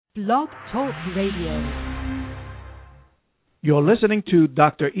Blog Talk Radio. You're listening to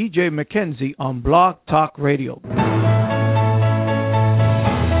Dr. E.J. McKenzie on Blog Talk Radio.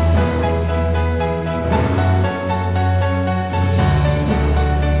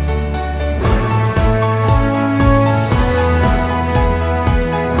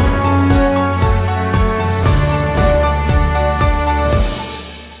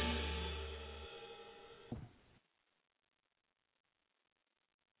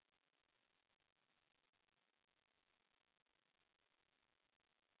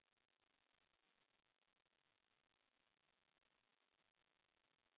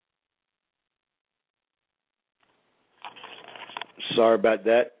 Sorry about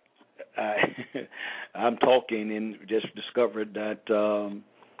that. I'm talking and just discovered that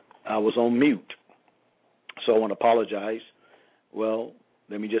I was on mute. So I want to apologize. Well,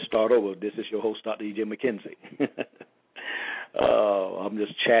 let me just start over. This is your host, Dr. E.J. McKenzie. I'm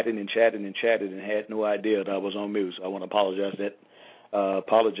just chatting and had no idea that I was on mute. So I want to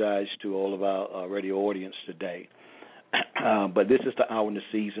apologize to all of our radio audience today. But this is the hour and the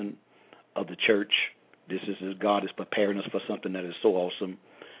season of the church. This is as God is preparing us for something that is so awesome,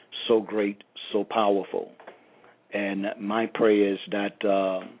 so great, so powerful. And my prayer is that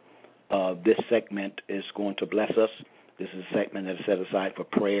this segment is going to bless us. This is a segment that is set aside for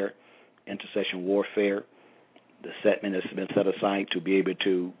prayer, intercession, warfare. The segment has been set aside to be able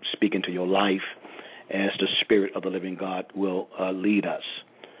to speak into your life as the Spirit of the living God will lead us.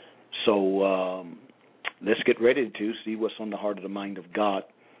 So let's get ready to see what's on the heart of the mind of God.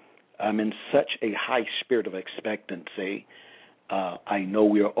 I'm in such a high spirit of expectancy. I know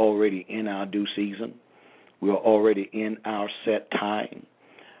we are already in our due season. We are already in our set time.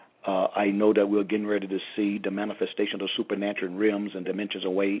 I know that we're getting ready to see the manifestation of the supernatural realms and dimensions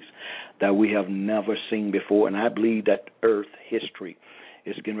and ways that we have never seen before. And I believe that earth history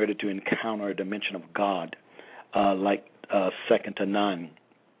is getting ready to encounter a dimension of God like second to none.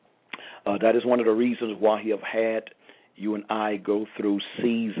 That is one of the reasons why He have had you and I go through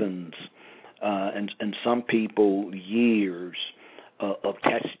seasons and some people years of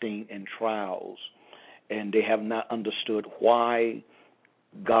testing and trials, and they have not understood why,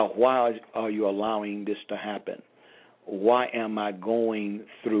 God, why are you allowing this to happen? Why am I going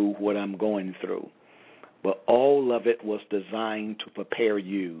through what I'm going through? But all of it was designed to prepare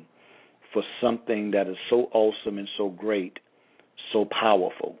you for something that is so awesome and so great, so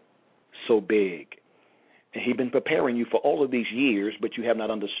powerful, so big. And He's been preparing you for all of these years, but you have not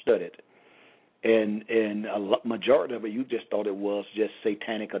understood it. And a majority of it, you just thought it was just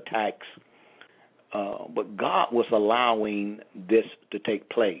satanic attacks. But God was allowing this to take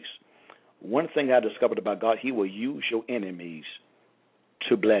place. One thing I discovered about God, He will use your enemies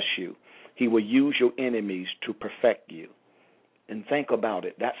to bless you. He will use your enemies to perfect you. And think about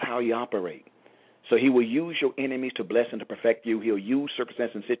it. That's how He operates. So He will use your enemies to bless and to perfect you. He'll use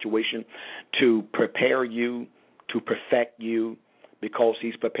circumstance and situation to prepare you, to perfect you, because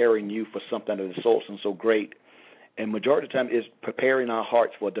He's preparing you for something that is so awesome, so great. And majority of the time is preparing our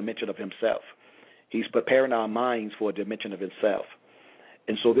hearts for a dimension of Himself. He's preparing our minds for a dimension of Himself.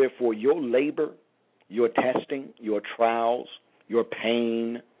 And so therefore your labor, your testing, your trials, your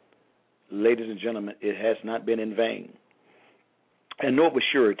pain, ladies and gentlemen, it has not been in vain. And know with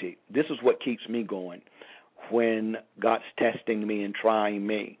surety, this is what keeps me going when God's testing me and trying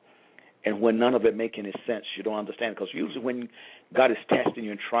me, and when none of it makes any sense. You don't understand, because usually when God is testing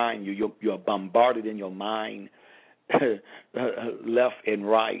you and trying you, you're bombarded in your mind left and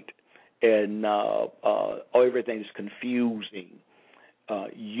right, and everything is confusing.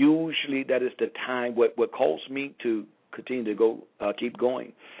 Usually that is the time. What caused me to continue to keep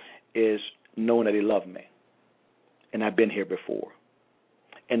going, is knowing that He loved me, and I've been here before.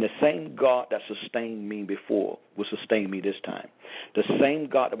 And the same God that sustained me before will sustain me this time. The same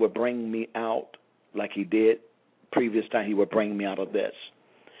God that will bring me out like He did previous time, He will bring me out of this.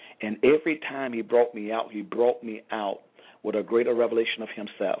 And every time He brought me out with a greater revelation of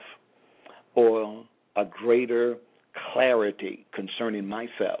Himself, or a greater clarity concerning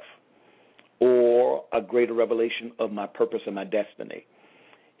myself, or a greater revelation of my purpose and my destiny.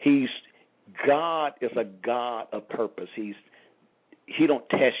 God is a God of purpose. He don't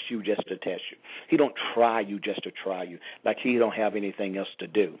test you just to test you. He don't try you just to try you, like He don't have anything else to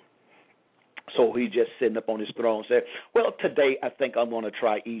do. So He's just sitting up on His throne and said, well, today I think I'm going to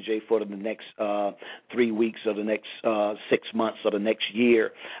try EJ for the next 3 weeks or the next 6 months or the next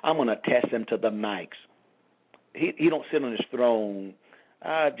year. I'm going to test him to the max. He don't sit on His throne,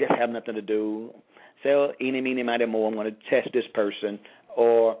 just have nothing to do. Say, oh, eeny, meeny, miny, mo, I'm going to test this person,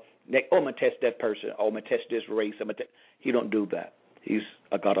 or I'm going to test that person, or I'm going to test this race. He don't do that. He's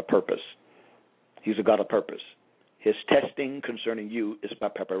a God of purpose. He's a God of purpose. His testing concerning you is by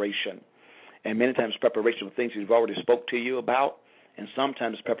preparation. And many times preparation of things He's already spoke to you about, and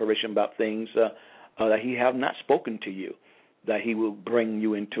sometimes preparation about things that He have not spoken to you, that He will bring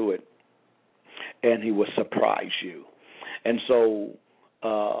you into it, and He will surprise you. And so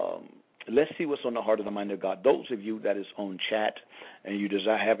let's see what's on the heart of the mind of God. Those of you that is on chat and you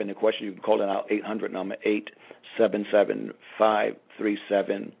desire have any questions, you can call it out, 800 number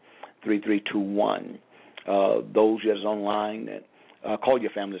 877-537-3321. Those that's online, call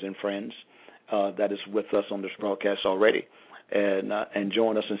your families and friends that is with us on this broadcast already, and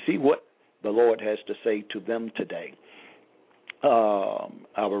join us and see what the Lord has to say to them today.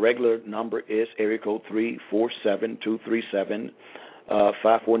 Our regular number is area code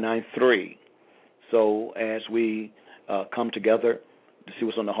 347-237-5493. So as we come together to see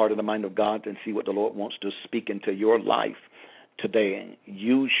what's on the heart of the mind of God and see what the Lord wants to speak into your life today,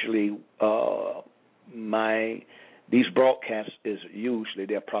 usually these broadcasts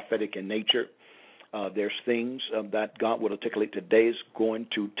they're prophetic in nature. There's things that God will articulate today is going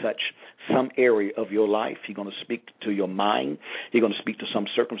to touch some area of your life. He's going to speak to your mind. He's going to speak to some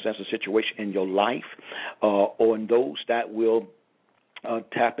circumstance or situation in your life, or in those that will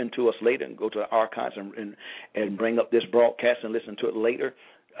tap into us later and go to the archives and bring up this broadcast and listen to it later.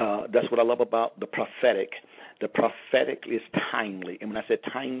 That's what I love about the prophetic. The prophetic is timely. And when I say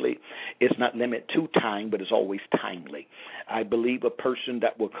timely, it's not limited to time, but it's always timely. I believe a person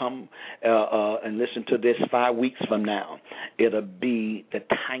that will come and listen to this 5 weeks from now, it'll be the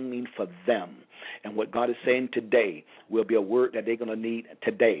timing for them. And what God is saying today will be a word that they're going to need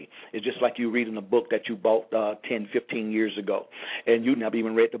today. It's just like you reading a book that you bought 10, 15 years ago, and you never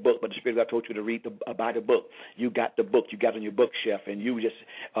even read the book, but the Spirit of God told you to buy the book. You got the book. You got it on your bookshelf, and you just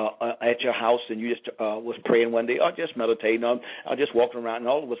at your house, and you just was praying one day, or just meditating, or just walking around, and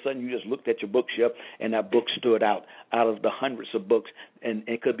all of a sudden you just looked at your bookshelf, and that book stood out of the hundreds of books, and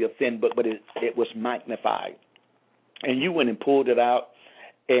it could be a thin book, but it was magnified. And you went and pulled it out,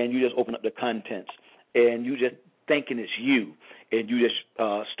 and you just open up the contents, and you just thinking it's you, and you just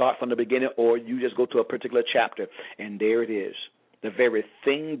start from the beginning, or you just go to a particular chapter, and there it is, the very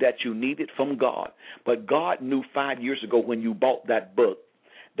thing that you needed from God. But God knew 5 years ago when you bought that book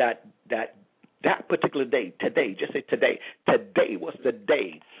that particular day, today, just say today was the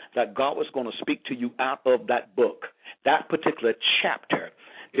day that God was going to speak to you out of that book, that particular chapter.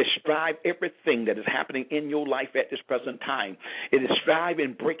 Describe everything that is happening in your life at this present time. It is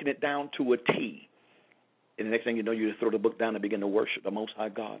striving breaking it down to a T. And the next thing you know, you just throw the book down and begin to worship the Most High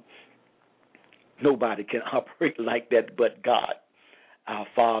God. Nobody can operate like that but God, our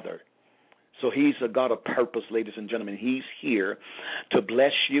Father. So He's a God of purpose, ladies and gentlemen. He's here to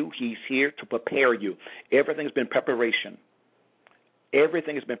bless you. He's here to prepare you. Everything's been preparation.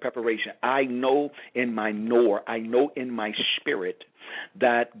 Everything has been preparation. I know in my knower, I know in my spirit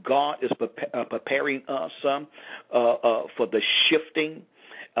that God is preparing us for the shifting,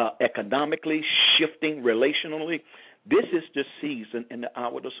 economically, shifting relationally. This is the season and the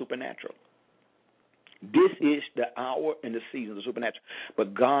hour of the supernatural. This is the hour and the season of the supernatural.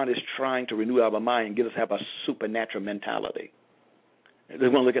 But God is trying to renew our mind and get us to have a supernatural mentality. We're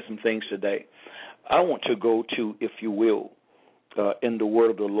going to look at some things today. I want to go to, if you will, in the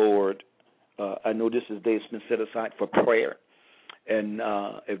word of the Lord. I know this is day has been set aside for prayer. And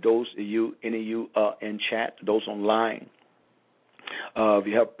if those of you, any of you in chat, those online, if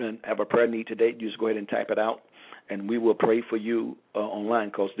you have a prayer need today, you just go ahead and type it out, and we will pray for you online,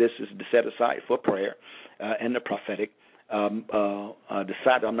 because this is set aside for prayer and the prophetic. I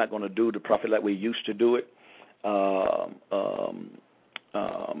decided I'm not going to do the prophet like we used to do it.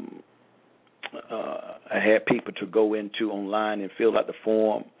 I had people to go into online and fill out the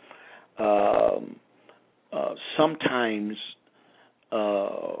form. Sometimes,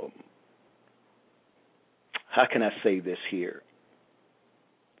 how can I say this here?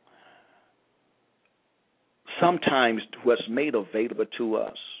 Sometimes what's made available to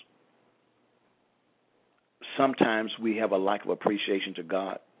us, sometimes we have a lack of appreciation to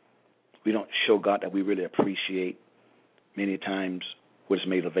God. We don't show God that we really appreciate many times what is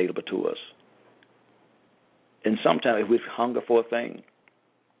made available to us. And sometimes if we hunger for a thing,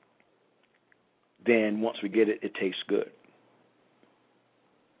 then once we get it, it tastes good.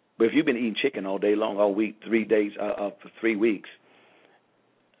 But if you've been eating chicken all day long, all week, 3 days, for 3 weeks,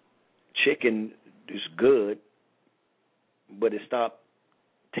 chicken is good, but it stopped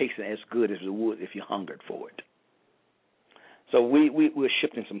tasting as good as it would if you hungered for it. So we're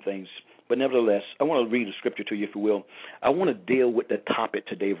shifting some things. But nevertheless, I want to read the scripture to you, if you will. I want to deal with the topic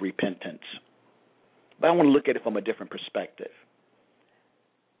today of repentance. But I want to look at it from a different perspective.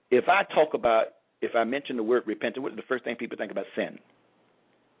 if I mention the word repentance, what's the first thing people think about? Sin.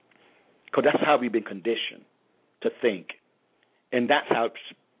 Because that's how we've been conditioned to think. And that's how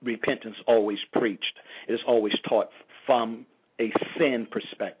repentance is always preached. It is always taught from a sin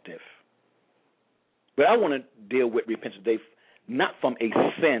perspective. But I want to deal with repentance today not from a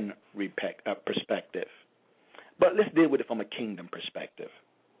sin perspective, but let's deal with it from a kingdom perspective.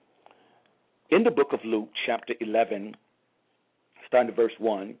 In the book of Luke, chapter 11, starting at verse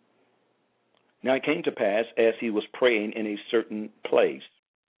 1, now it came to pass as he was praying in a certain place,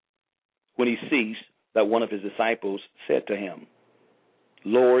 when he ceased, that one of his disciples said to him,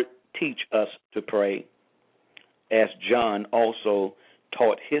 Lord, teach us to pray, as John also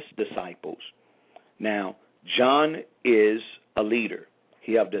taught his disciples. Now, John is a leader.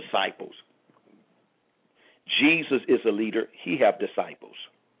 He have disciples. Jesus is a leader. He have disciples.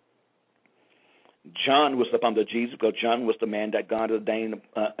 John was up under Jesus because John was the man that God ordained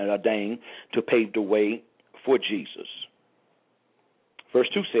to pave the way for Jesus. Verse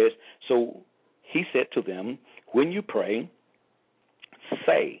 2 says, so he said to them, when you pray,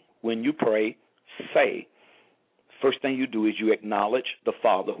 say. When you pray, say. First thing you do is you acknowledge the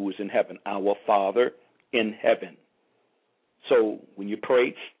Father who is in heaven, our Father in heaven. So when you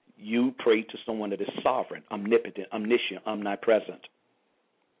pray to someone that is sovereign, omnipotent, omniscient, omnipresent,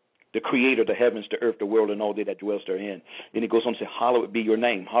 the creator of the heavens, the earth, the world, and all that dwells therein. Then he goes on to say, hallowed be your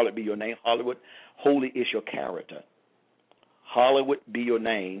name. Hallowed be your name. Hallowed, holy is your character. Hallowed be your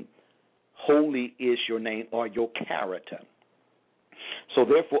name. Holy is your name or your character. So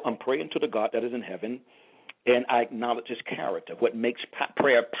therefore, I'm praying to the God that is in heaven, and I acknowledge his character. What makes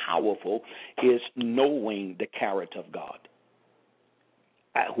prayer powerful is knowing the character of God.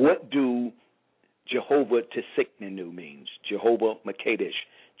 What do Jehovah Tsidkenu means? Jehovah Makedesh,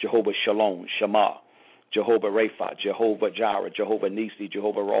 Jehovah Shalom, Shema, Jehovah Rapha, Jehovah Jireh, Jehovah Nisi,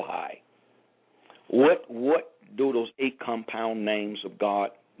 Jehovah Rohi. What do those 8 compound names of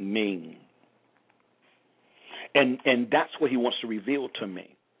God mean? And that's what he wants to reveal to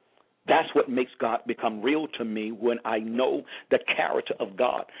me. That's what makes God become real to me when I know the character of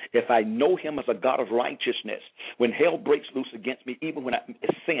God. If I know him as a God of righteousness, when hell breaks loose against me, even when I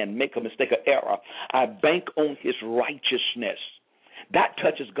sin, make a mistake or error, I bank on his righteousness. That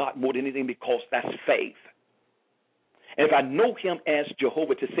touches God more than anything because that's faith. And if I know him as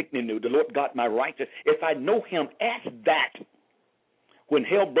Jehovah Tsidkenu, the Lord God my righteous, if I know him as that, when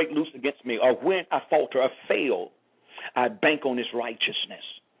hell breaks loose against me or when I falter or fail, I bank on his righteousness.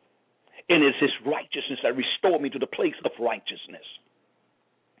 And it's his righteousness that restored me to the place of righteousness.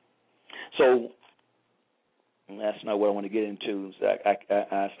 So that's not what I want to get into. So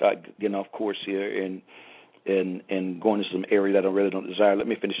I start getting off course here and going into some area that I really don't desire. Let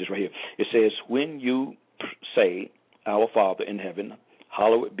me finish this right here. It says, when you say, our Father in heaven,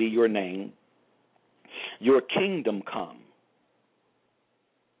 hallowed be your name, your kingdom come.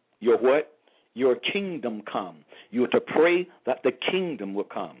 Your what? Your kingdom come. You are to pray that the kingdom will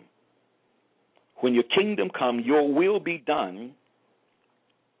come. When your kingdom come, your will be done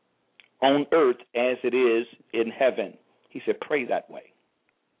on earth as it is in heaven. He said, pray that way.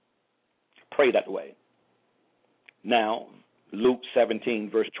 Pray that way. Now, Luke 17,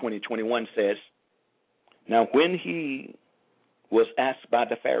 verse 20-21 says, now when he was asked by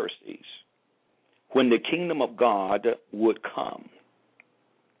the Pharisees when the kingdom of God would come,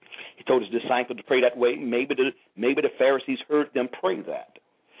 he told his disciples to pray that way. Maybe the Pharisees heard them pray that.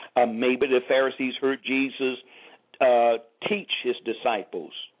 Maybe the Pharisees heard Jesus teach his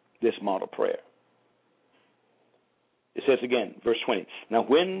disciples this model prayer. It says again, verse 20. Now,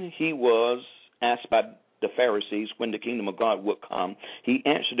 when he was asked by the Pharisees when the kingdom of God would come, he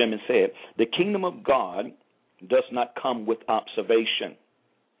answered them and said, the kingdom of God does not come with observation,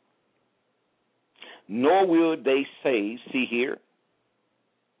 nor will they say, see here,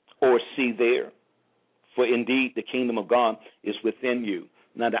 or see there, for indeed the kingdom of God is within you.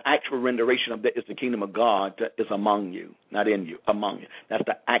 Now, the actual renderation of that is the kingdom of God is among you, not in you, among you. That's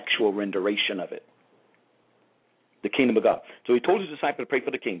the actual renderation of it, the kingdom of God. So he told his disciples to pray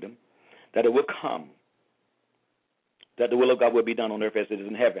for the kingdom, that it will come, that the will of God will be done on earth as it is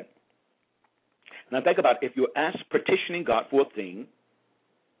in heaven. Now, think about it. If you're petitioning God for a thing,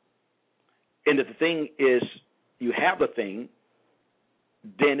 and if the thing is you have a thing,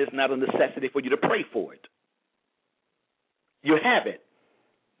 then it's not a necessity for you to pray for it. You have it.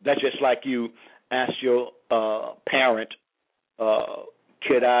 That's just like you ask your parent,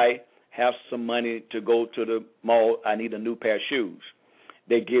 could I have some money to go to the mall? I need a new pair of shoes.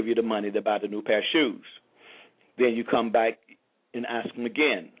 They give you the money to buy the new pair of shoes. Then you come back and ask them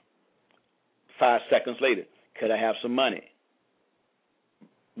again. 5 seconds later, could I have some money?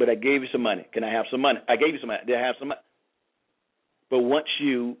 but I gave you some money. Can I have some money? I gave you some money. Did I have some money? But once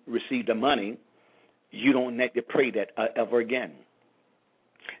you receive the money, you don't need to pray that ever again.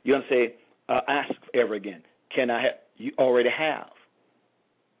 You don't say, ask ever again. Can I have? You already have.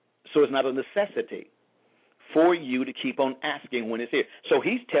 So it's not a necessity for you to keep on asking when it's here. So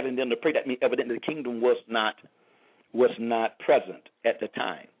he's telling them to pray. That means evidently the kingdom was not present at the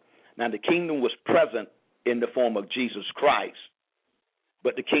time. Now the kingdom was present in the form of Jesus Christ,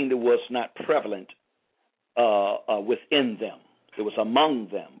 but the kingdom was not prevalent within them. It was among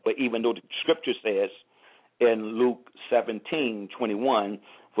them. But even though the scripture says in Luke 17:21,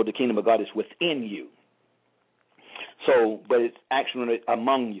 for the kingdom of God is within you. So, but it's actually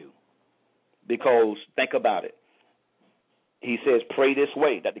among you. Because think about it. He says, pray this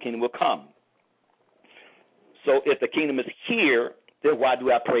way that the kingdom will come. So if the kingdom is here, then why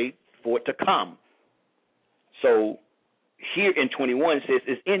do I pray for it to come? So here in 21 it says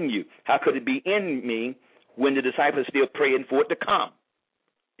it's in you. How could it be in me when the disciples still praying for it to come?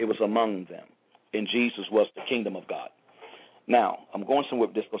 It was among them. And Jesus was the kingdom of God. Now, I'm going somewhere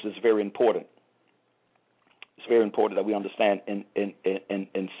with this because it's very important. It's very important that we understand and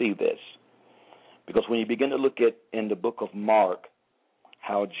see this. Because when you begin to look at in the book of Mark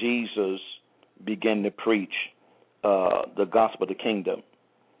how Jesus began to preach the gospel of the kingdom,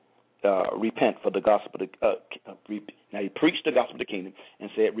 repent for the gospel of the now he preached the gospel of the kingdom and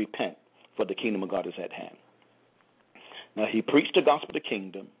said, repent, for the kingdom of God is at hand. Now he preached the gospel of the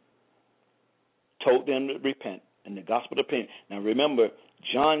kingdom, told them to repent, and the gospel of the kingdom. Now remember,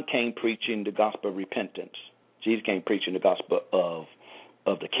 John came preaching the gospel of repentance. Jesus came preaching the gospel of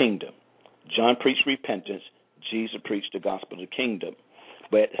the kingdom. John preached repentance. Jesus preached the gospel of the kingdom.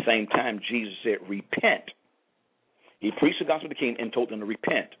 But at the same time, Jesus said, repent. He preached the gospel of the kingdom and told them to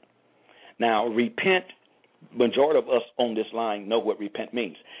repent. Now, repent, majority of us on this line know what repent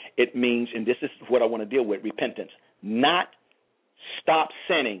means. It means, and this is what I want to deal with, repentance, not stop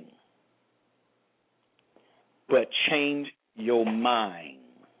sinning, but change your mind.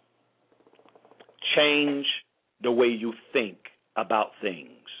 Change the way you think about things.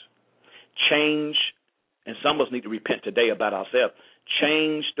 Change, and some of us need to repent today about ourselves.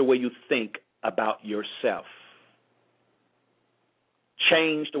 Change the way you think about yourself.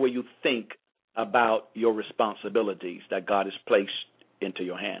 Change the way you think about your responsibilities that God has placed into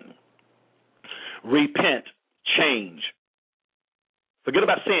your hand. Repent, change. Forget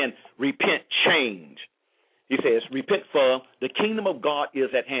about sin. Repent, change. He says, repent, for the kingdom of God is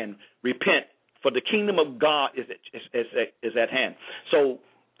at hand. Repent, for the kingdom of God is at hand. So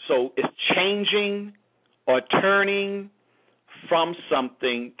it's changing or turning from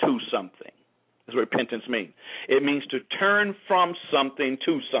something to something. That's what repentance means. It means to turn from something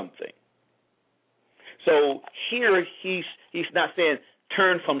to something. So here he's not saying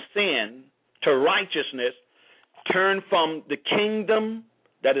turn from sin to righteousness, turn from the kingdom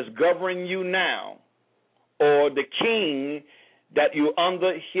that is governing you now, or the king that you're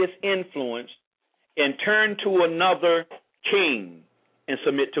under his influence, and turn to another king and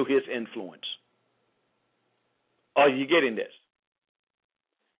submit to his influence. Are you getting this?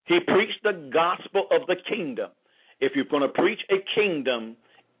 He preached the gospel of the kingdom. If you're going to preach a kingdom,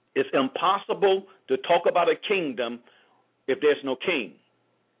 it's impossible to talk about a kingdom if there's no king.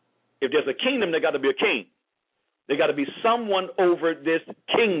 If there's a kingdom, there got to be a king. There got to be someone over this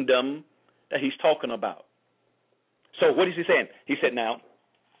kingdom that he's talking about. So what is he saying? He said, now,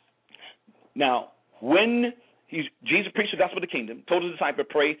 when Jesus preached the gospel of the kingdom, told his disciples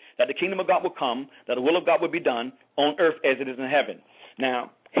to pray that the kingdom of God would come, that the will of God would be done on earth as it is in heaven.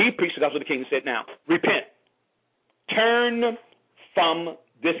 Now, he preached the gospel of the kingdom and said, now, repent. Turn from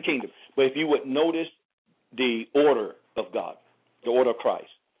this kingdom. But if you would notice the order of God, the order of Christ,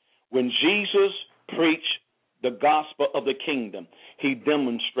 when Jesus preached the gospel of the kingdom, he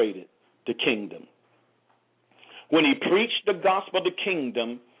demonstrated the kingdom. When he preached the gospel of the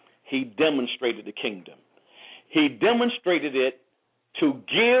kingdom, he demonstrated the kingdom. He demonstrated it to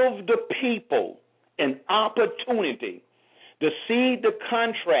give the people an opportunity to see the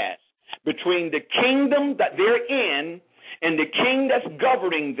contrast between the kingdom that they're in and the king that's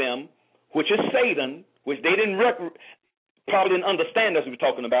governing them, which is Satan, which they probably didn't understand as we were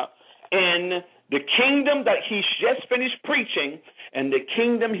talking about, and the kingdom that he's just finished preaching and the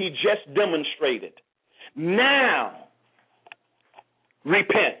kingdom he just demonstrated. Now,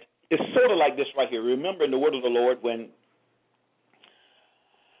 repent. It's sort of like this right here. Remember in the word of the Lord when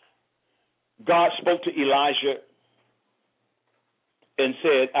God spoke to Elijah and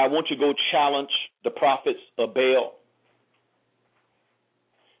said, I want you to go challenge the prophets of Baal.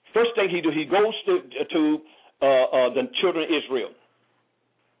 First thing he do, he goes to the children of Israel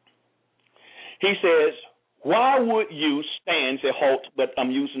He says, why would you stand, say halt, but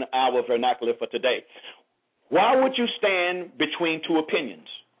I'm using our vernacular for today. Why would you stand between two opinions?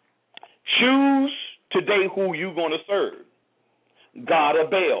 Choose today who you're going to serve, God or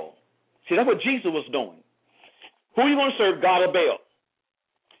Baal. See, that's what Jesus was doing. Who are you going to serve, God or Baal?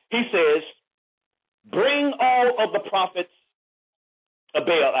 He says, bring all of the prophets of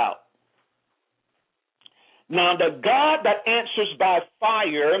Baal out. Now, the God that answers by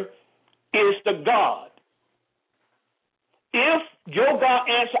fire is the God. If your God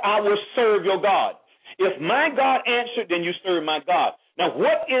answer, I will serve your God. If my God answered, then you serve my God. Now,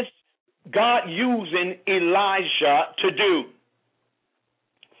 what is God using Elijah to do?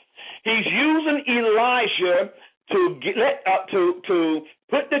 He's using Elijah to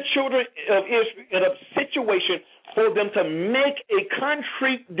put the children of Israel in a situation for them to make a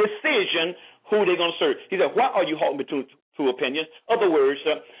concrete decision who they're going to serve. He said, why are you holding between two opinions? Other words,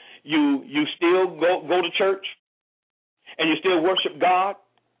 you still go to church and you still worship God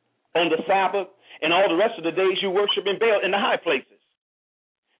on the Sabbath, and all the rest of the days you worship in Baal in the high places.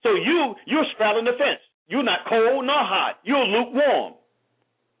 So you're straddling the fence. You're not cold nor hot. You're lukewarm.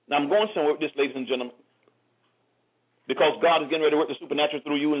 Now I'm going somewhere with this, ladies and gentlemen, because God is getting ready to work the supernatural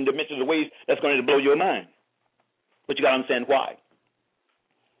through you in dimensions of ways that's going to blow your mind. But you got to understand why.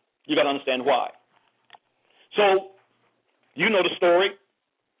 You got to understand why. So, you know the story.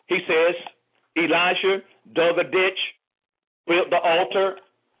 He says Elijah dug a ditch, built the altar,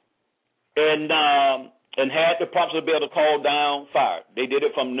 and had the prophets of Baal to call down fire. They did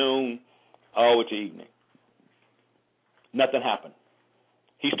it from noon all to evening. Nothing happened.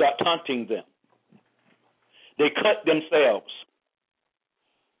 He started taunting them. They cut themselves.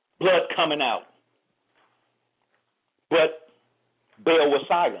 Blood coming out. But Baal was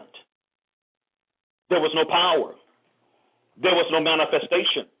silent. There was no power. There was no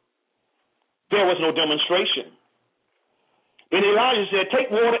manifestation. There was no demonstration. Then Elijah said, take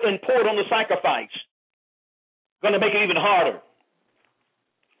water and pour it on the sacrifice. Going to make it even harder.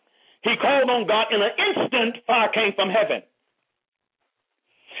 He called on God. In an instant, fire came from heaven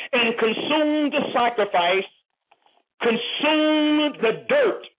and consumed the sacrifice, consumed the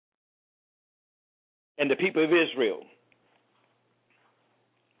dirt. And the people of Israel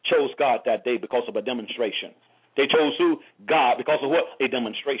chose God that day because of a demonstration. They chose who? God. Because of what? A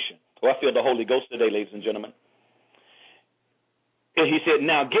demonstration. Oh, I feel the Holy Ghost today, ladies and gentlemen. And he said,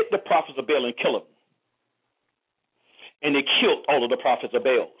 now get the prophets of Baal and kill them. And they killed all of the prophets of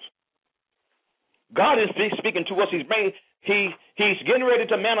Baal. God is speaking to us. He's getting ready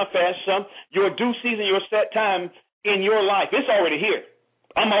to manifest your due season, your set time in your life. It's already here.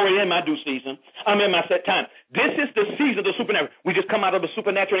 I'm already in my due season. I'm in my set time. This is the season of the supernatural. We just come out of the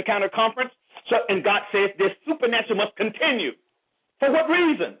Supernatural Encounter Conference. And God says this supernatural must continue. For what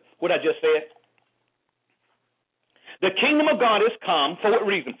reason? What I just said. The kingdom of God is come. For what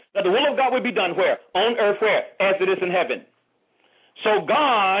reason? That the will of God will be done where? On earth where? As it is in heaven. So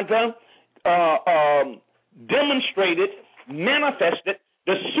God demonstrated, manifested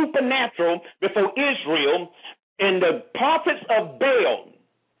the supernatural before Israel, and the prophets of Baal.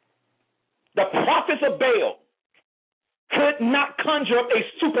 The prophets of Baal could not conjure up a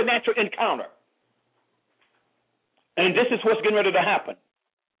supernatural encounter. And this is what's getting ready to happen.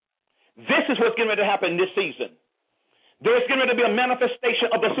 This is what's getting ready to happen this season. There's going to be a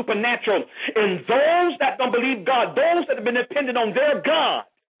manifestation of the supernatural. And those that don't believe God, those that have been dependent on their God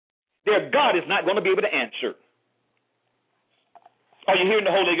is not going to be able to answer. Are you hearing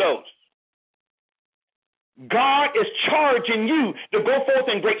the Holy Ghost? God is charging you to go forth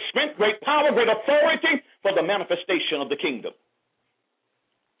in great strength, great power, great authority for the manifestation of the kingdom.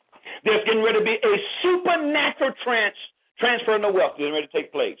 There's getting ready to be a supernatural transfer of wealth getting ready to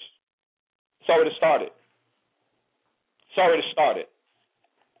take place. It's already started. It's already started.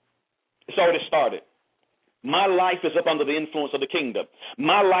 It's already started. My life is up under the influence of the kingdom.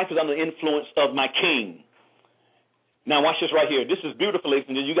 My life is under the influence of my king. Now watch this right here. This is beautiful, ladies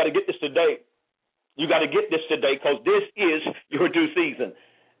and gentlemen. You got to get this today. You got to get this today because this is your due season.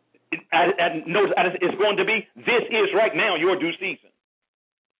 Notice it's going to be, this is right now your due season.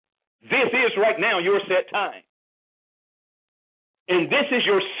 This is right now your set time. And this is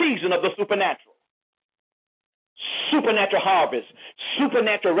your season of the supernatural. Supernatural harvest,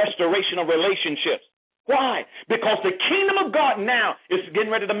 supernatural restoration of relationships. Why? Because the kingdom of God now is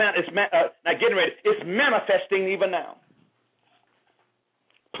getting ready to it's manifesting even now.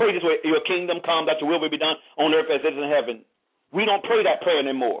 Pray this way, your kingdom come, that your will be done on earth as it is in heaven. We don't pray that prayer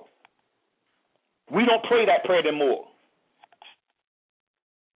anymore. We don't pray that prayer anymore.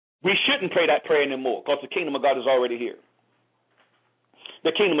 We shouldn't pray that prayer anymore because the kingdom of God is already here.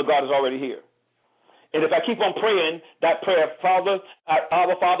 The kingdom of God is already here. And if I keep on praying that prayer, Father,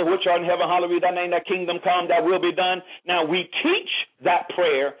 our Father which art in heaven, hallowed be thy name, thy kingdom come, thy will be done. Now we teach that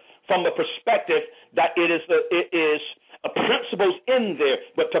prayer from the perspective that it is principles in there.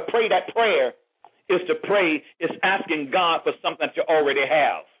 But to pray that prayer is to pray, is asking God for something that you already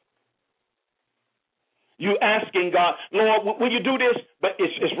have. You asking God, Lord, will you do this? But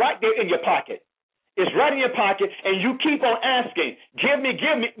it's right there in your pocket. It's right in your pocket, and you keep on asking, give me,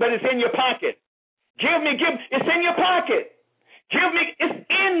 but it's in your pocket. Give me, it's in your pocket. Give me, it's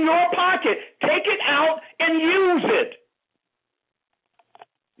in your pocket. Take it out and use it.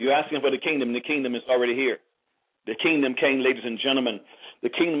 You're asking for the kingdom. The kingdom is already here. The kingdom came, ladies and gentlemen. The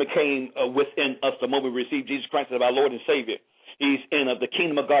kingdom came within us the moment we received Jesus Christ as our Lord and Savior. He's in us. The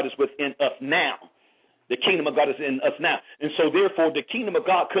kingdom of God is within us now. The kingdom of God is in us now. And so, therefore, the kingdom of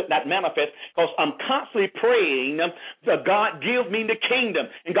God could not manifest because I'm constantly praying that God give me the kingdom.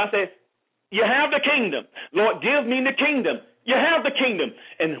 And God says, you have the kingdom. Lord, give me the kingdom. You have the kingdom.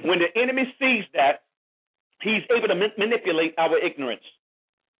 And when the enemy sees that, he's able to manipulate our ignorance.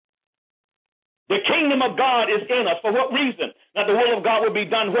 The kingdom of God is in us. For what reason? That the will of God will be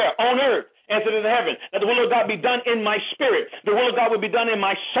done where? On earth as it is in heaven. That the will of God be done in my spirit. The will of God will be done in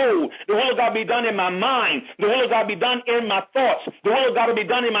my soul. The will of God be done in my mind. The will of God be done in my thoughts. The will of God will be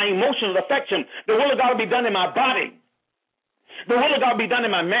done in my emotional affection. The will of God will be done in my body. The will of God be done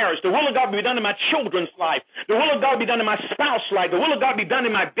in my marriage. The will of God be done in my children's life. The will of God be done in my spouse's life. The will of God be done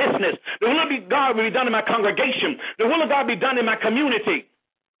in my business. The will of God be done in my congregation. The will of God be done in my community.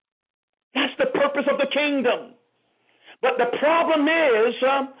 That's the purpose of the kingdom. But the problem is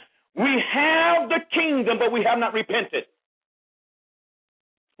we have the kingdom, but we have not repented.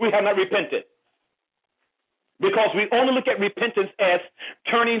 We have not repented. Because we only look at repentance as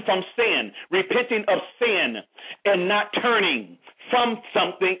turning from sin, repenting of sin, and not turning from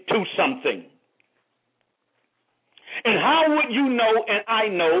something to something. And how would you know and I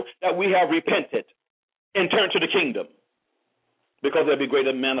know that we have repented and turned to the kingdom? Because there'll be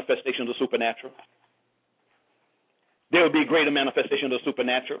greater manifestation of the supernatural. There will be greater manifestation of the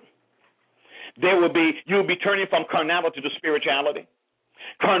supernatural. You'll be turning from carnality to spirituality.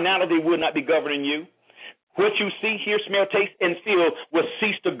 Carnality will not be governing you. What you see, hear, smell, taste, and feel will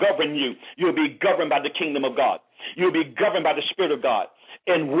cease to govern you. You'll be governed by the kingdom of God. You'll be governed by the Spirit of God.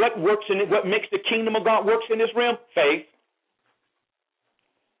 And what works in it, what makes the kingdom of God works in this realm? Faith.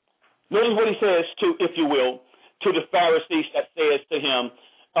 Notice what he says to, if you will, to the Pharisees that says to him,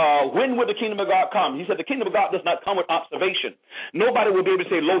 when will the kingdom of God come? He said, the kingdom of God does not come with observation. Nobody will be able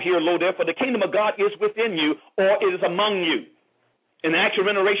to say, lo here, lo there, for the kingdom of God is within you, or it is among you. And the actual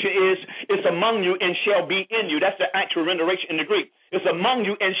renderation is, it's among you and shall be in you. That's the actual renderation in the Greek. It's among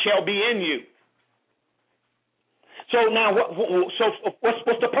you and shall be in you. So now,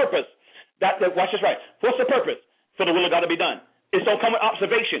 what's the purpose? Watch this right. What's the purpose? For the will of God to be done. It's don't come with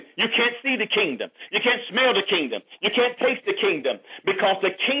observation. You can't see the kingdom. You can't smell the kingdom. You can't taste the kingdom because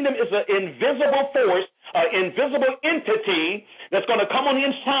the kingdom is an invisible force, an invisible entity that's going to come on the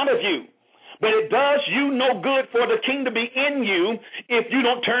inside of you. But it does you no good for the kingdom to be in you if you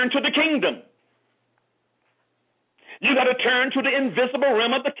don't turn to the kingdom. You got to turn to the invisible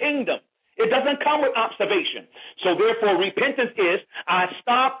realm of the kingdom. It doesn't come with observation. So therefore, repentance is I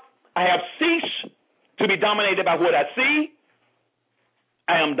have ceased to be dominated by what I see.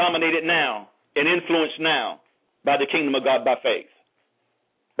 I am dominated now and influenced now by the kingdom of God by faith.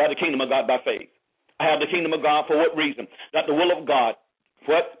 By the kingdom of God by faith. I have the kingdom of God for what reason? That the will of God.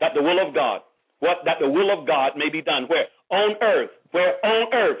 What? That the will of God. What? That the will of God may be done. Where? On earth. Where?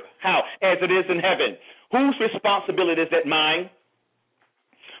 On earth. How? As it is in heaven. Whose responsibility is that mine?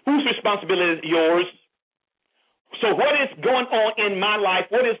 Whose responsibility is yours? So what is going on in my life?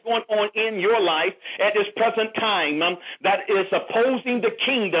 What is going on in your life at this present time that is opposing the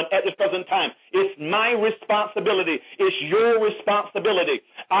kingdom at this present time? It's my responsibility. It's your responsibility.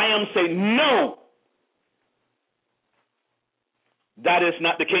 I am saying no. That is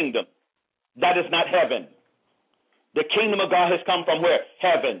not the kingdom. That is not heaven. The kingdom of God has come from where?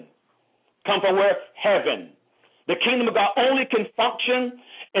 Heaven. Come from where? Heaven. The kingdom of God only can function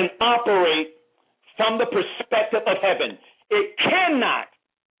and operate from the perspective of heaven. It cannot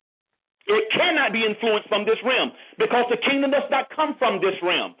be influenced from this realm because the kingdom does not come from this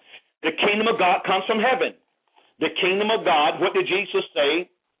realm. The kingdom of God comes from heaven. The kingdom of God, what did Jesus say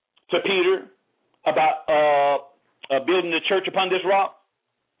to Peter about building the church upon this rock?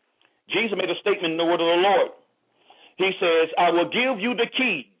 Jesus made a statement in the word of the Lord. He says, I will give you the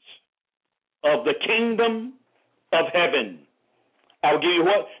keys of the kingdom of heaven. I will give you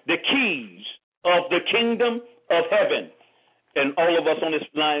what? The keys of the kingdom of heaven. And all of us on this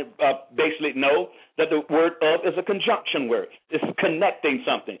line basically know that the word of is a conjunction word. It's connecting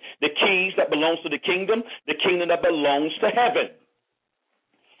something. The keys that belongs to the kingdom that belongs to heaven.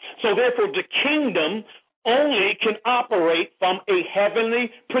 So therefore, the kingdom only can operate from a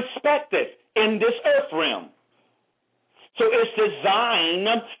heavenly perspective in this earth realm. So it's designed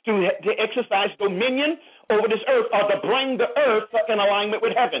to exercise dominion over this earth, or to bring the earth in alignment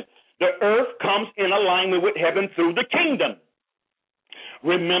with heaven. The earth comes in alignment with heaven through the kingdom.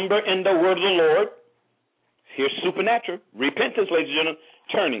 Remember in the word of the Lord, here's supernatural. Repentance, ladies and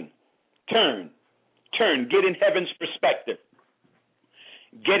gentlemen, turn. Get in heaven's perspective.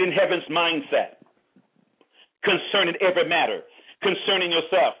 Get in heaven's mindset concerning every matter, concerning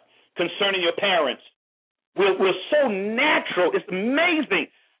yourself, concerning your parents. We're so natural. It's amazing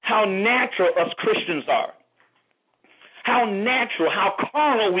how natural us Christians are. How natural, how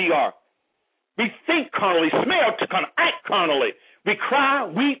carnal we are. We think carnally, smell carnally, act carnally. We cry,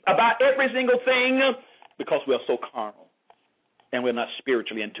 weep about every single thing because we are so carnal and we're not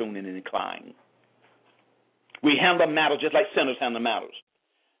spiritually in tune and inclined. We handle matters just like sinners handle matters.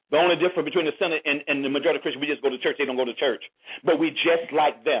 The only difference between the sinner and the majority of Christians, we just go to church. They don't go to church. But we just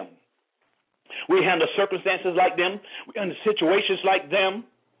like them. We handle circumstances like them. We handle situations like them.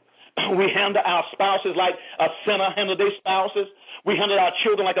 We handle our spouses like a sinner handle their spouses. We handle our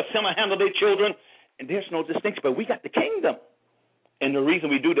children like a sinner handle their children. And there's no distinction, but we got the kingdom. And the reason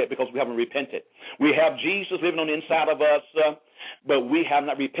we do that because we haven't repented. We have Jesus living on the inside of us, but we have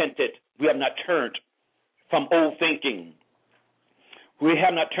not repented. We have not turned from old thinking. We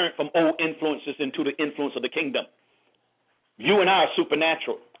have not turned from old influences into the influence of the kingdom. You and I are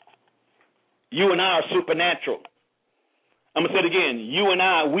supernatural. You and I are supernatural. I'm going to say it again. You and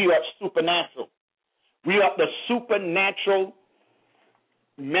I, we are supernatural. We are the supernatural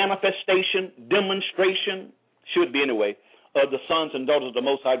manifestation, demonstration, should be anyway, of the sons and daughters of the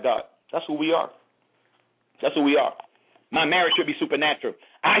Most High God. That's who we are. That's who we are. My marriage should be supernatural.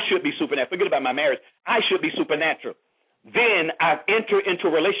 I should be supernatural. Forget about my marriage. I should be supernatural. Then I enter into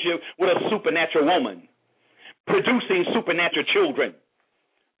a relationship with a supernatural woman, producing supernatural children,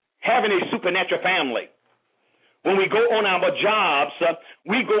 having a supernatural family. When we go on our jobs,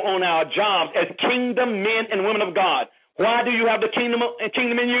 we go on our jobs as kingdom men and women of God. Why do you have the kingdom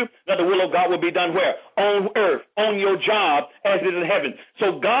in you? That the will of God will be done where? On earth, on your job, as it is in heaven.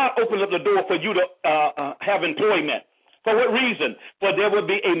 So God opens up the door for you to have employment. For what reason? For there will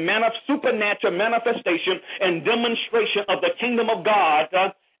be a supernatural manifestation and demonstration of the kingdom of God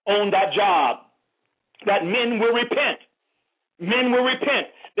on that job. That men will repent. Men will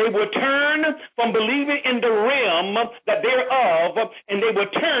repent. They will turn from believing in the realm that they're of, and they will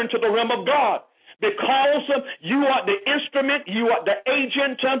turn to the realm of God. Because you are the instrument, you are the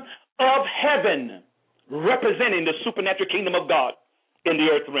agent of heaven, representing the supernatural kingdom of God in the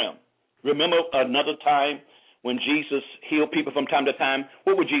earth realm. Remember another time when Jesus healed people from time to time,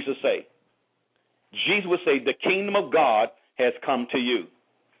 what would Jesus say? Jesus would say, the kingdom of God has come to you.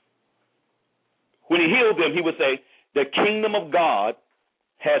 When he healed them, he would say, the kingdom of God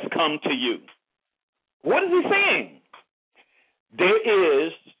has come to you. What is he saying?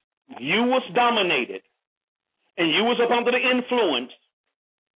 You was dominated, and you was up under the influence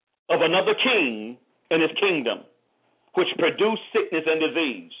of another king in his kingdom, which produced sickness and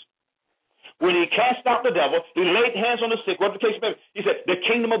disease. When he cast out the devil, he laid hands on the sick. What the case may be? He said, the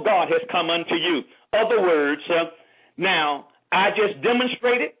kingdom of God has come unto you. Other words, now, I just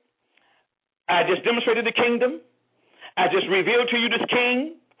demonstrated the kingdom. I just revealed to you this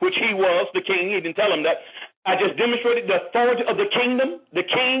king, which he was the king. He didn't tell him that. I just demonstrated the authority of the kingdom, the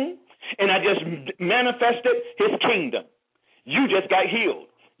king, and I just manifested his kingdom. You just got healed.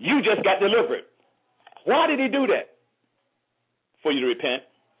 You just got delivered. Why did he do that? For you to repent.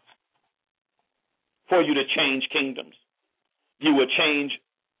 For you to change kingdoms. You would change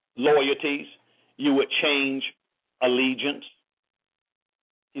loyalties. You would change allegiance.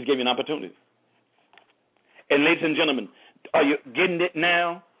 He's giving you an opportunity. And ladies and gentlemen, are you getting it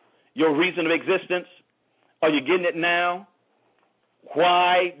now? Your reason of existence? Are you getting it now?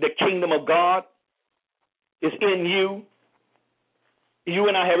 Why the kingdom of God is in you? You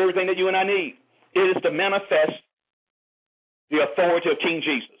and I have everything that you and I need. It is to manifest the authority of King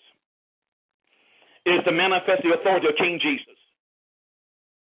Jesus. It is to manifest the authority of King Jesus.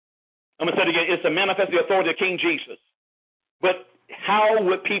 I'm going to say it again. It's to manifest the authority of King Jesus. But how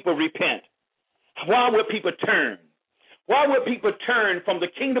would people repent? Why would people turn? Why would people turn from the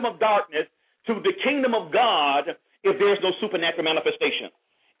kingdom of darkness to the kingdom of God if there's no supernatural manifestation?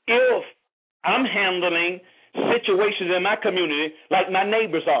 If I'm handling situations in my community like my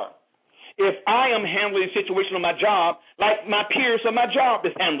neighbors are, if I am handling a situation on my job like my peers on my job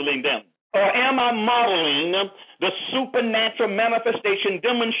is handling them? Or am I modeling the supernatural manifestation,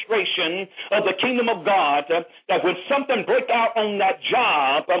 demonstration of the kingdom of God, that when something break out on that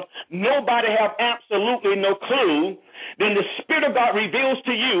job, nobody have absolutely no clue, then the Spirit of God reveals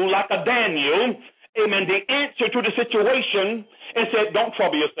to you, like a Daniel, amen, the answer to the situation and said, don't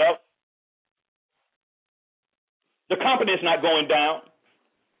trouble yourself. The company is not going down.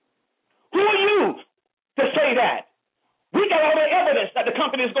 Who are you to say that? We got all the evidence that the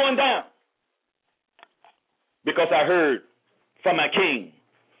company is going down. Because I heard from my king,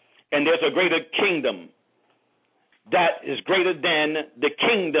 and there's a greater kingdom that is greater than the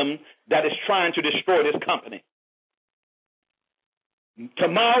kingdom that is trying to destroy this company.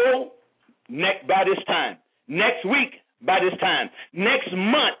 Tomorrow, by this time, next week, by this time, next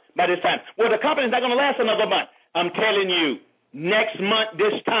month, by this time. Well, the company is not going to last another month. I'm telling you, next month,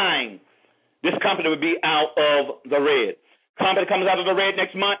 this time, this company will be out of the red. Company comes out of the red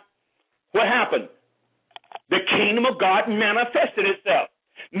next month. What happened? The kingdom of God manifested itself.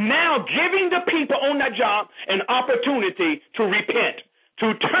 Now giving the people on that job an opportunity to repent,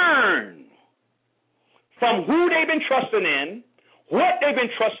 to turn from who they've been trusting in, what they've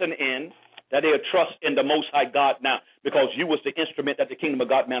been trusting in, that they'll trust in the Most High God now, because you was the instrument that the kingdom of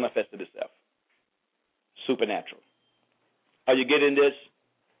God manifested itself. Supernatural. Are you getting this,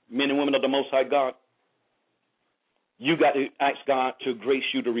 men and women of the Most High God? You got to ask God to grace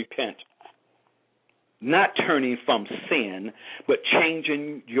you to repent. Not turning from sin, but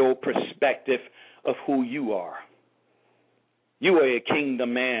changing your perspective of who you are. You are a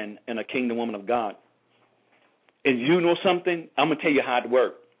kingdom man and a kingdom woman of God. And you know something? I'm going to tell you how it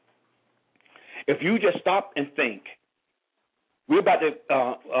works. If you just stop and think, we're about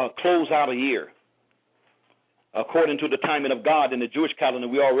to close out a year. According to the timing of God in the Jewish calendar,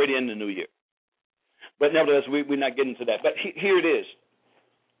 we're already in the new year. But nevertheless, we're not getting to that. But here it is.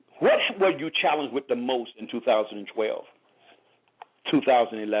 What were you challenged with the most in 2012,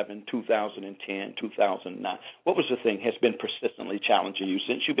 2011, 2010, 2009? What was the thing has been persistently challenging you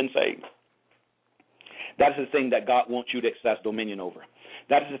since you've been saved? That is the thing that God wants you to exercise dominion over.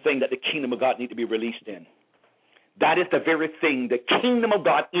 That is the thing that the kingdom of God needs to be released in. That is the very thing, the kingdom of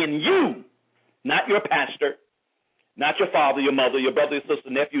God in you, not your pastor, not your father, your mother, your brother, your sister,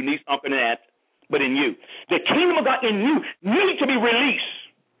 nephew, niece, uncle, and aunt, but in you. The kingdom of God in you needs to be released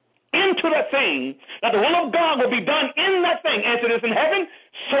into that thing, that the will of God will be done in that thing as it is in heaven,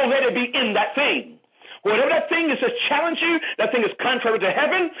 so let it be in that thing. Whatever that thing is to challenge you, that thing is contrary to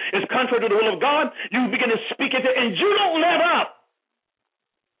heaven, is contrary to the will of God, you begin to speak it, and you don't let up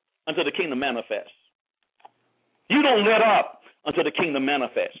until the kingdom manifests. You don't let up until the kingdom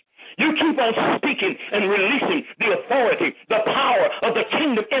manifests. You keep on speaking and releasing the authority, the power of the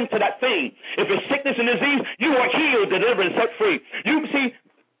kingdom into that thing. If it's sickness and disease, you are healed, delivered, and set free. You see,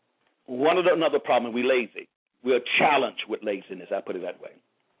 another problem, we're lazy. We're challenged with laziness, I put it that way.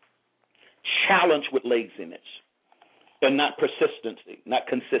 Challenged with laziness and not persistency, not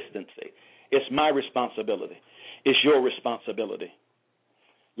consistency. It's my responsibility. It's your responsibility.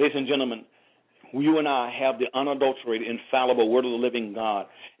 Ladies and gentlemen, you and I have the unadulterated, infallible word of the living God,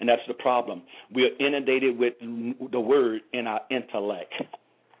 and that's the problem. We are inundated with the word in our intellect,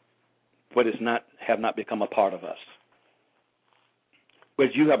 but have not become a part of us.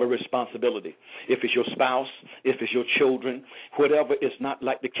 But you have a responsibility. If it's your spouse, if it's your children, whatever is not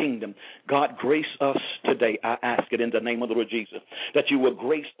like the kingdom, God grace us today. I ask it in the name of the Lord Jesus, that you will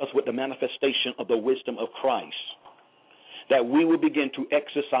grace us with the manifestation of the wisdom of Christ, that we will begin to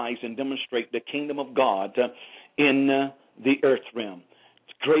exercise and demonstrate the kingdom of God in the earth realm.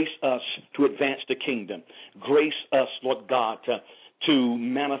 Grace us to advance the kingdom. Grace us, Lord God, to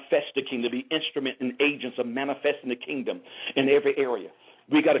manifest the kingdom, be instrument and agents of manifesting the kingdom in every area.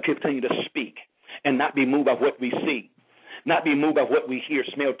 We got to continue to speak and not be moved by what we see, not be moved by what we hear,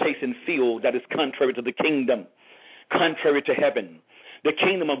 smell, taste, and feel that is contrary to the kingdom, contrary to heaven. The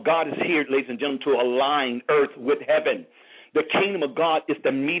kingdom of God is here, ladies and gentlemen, to align earth with heaven. The kingdom of God is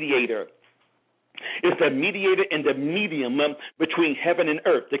the mediator. It's the mediator and the medium between heaven and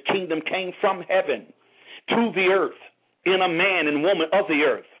earth. The kingdom came from heaven to the earth in a man and woman of the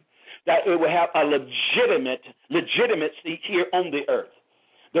earth, that it will have a legitimacy here on the earth.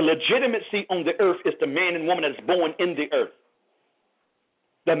 The legitimacy on the earth is the man and woman that's born in the earth.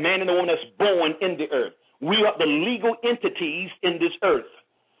 The man and the woman that's born in the earth. We are the legal entities in this earth.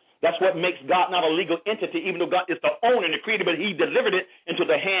 That's what makes God not a legal entity, even though God is the owner and the creator, but he delivered it into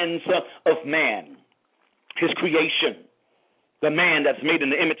the hands of man, his creation, the man that's made in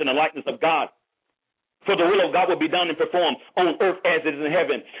the image and the likeness of God. For the will of God will be done and performed on earth as it is in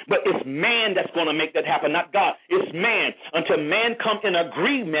heaven. But it's man that's going to make that happen, not God. It's man. Until man come in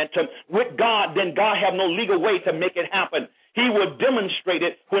agreement with God, then God have no legal way to make it happen. He will demonstrate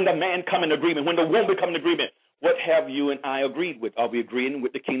it when the man come in agreement, when the woman come in agreement. What have you and I agreed with? Are we agreeing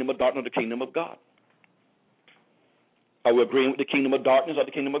with the kingdom of darkness or the kingdom of God? Are we agreeing with the kingdom of darkness or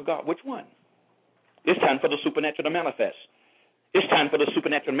the kingdom of God? Which one? It's time for the supernatural to manifest. It's time for the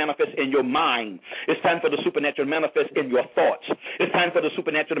supernatural to manifest in your mind. It's time for the supernatural to manifest in your thoughts. It's time for the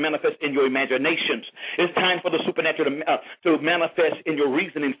supernatural to manifest in your imaginations. It's time for the supernatural to manifest in your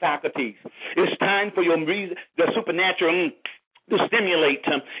reasoning faculties. It's time for the supernatural to stimulate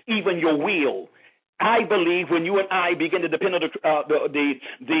even your will. I believe when you and I begin to depend on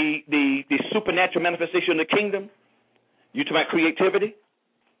the supernatural manifestation of the kingdom, you talk about creativity.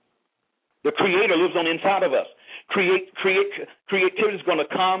 The Creator lives on the inside of us. Creativity is going to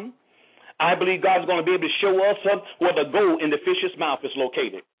come. I believe God's going to be able to show us where the gold in the fish's mouth is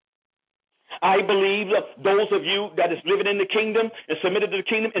located. I believe those of you that is living in the kingdom and submitted to the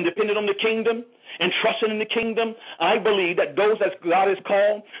kingdom and dependent on the kingdom and trusting in the kingdom, I believe that those that God has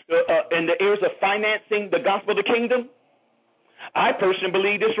called in the areas of financing the gospel of the kingdom, I personally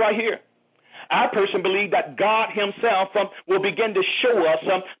believe this right here. I personally believe that God himself will begin to show us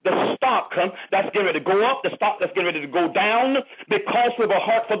the stock that's getting ready to go up, the stock that's getting ready to go down, because we have a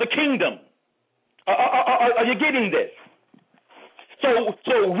heart for the kingdom. Are you getting this? So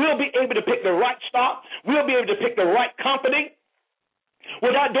we'll be able to pick the right stock. We'll be able to pick the right company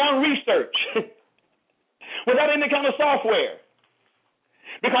without doing research, without any kind of software.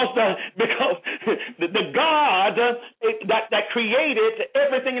 Because the God that created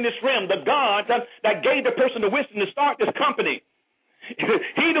everything in this realm, the God that gave the person the wisdom to start this company,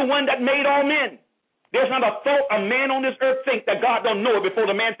 he the one that made all men. There's not a thought a man on this earth think that God don't know it before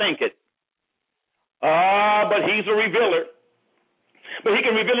the man think it. But he's a revealer. But he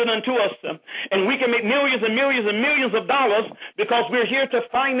can reveal it unto us, and we can make millions and millions and millions of dollars because we're here to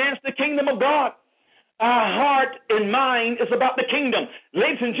finance the kingdom of God. Our heart and mind is about the kingdom.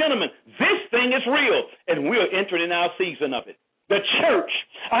 Ladies and gentlemen, this thing is real, and we're entering in our season of it. The church,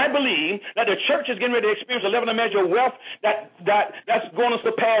 I believe that the church is getting ready to experience a level of measure of wealth that's going to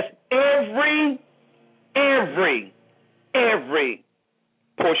surpass every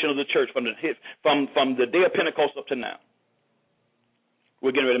portion of the church from the day of Pentecost up to now. We're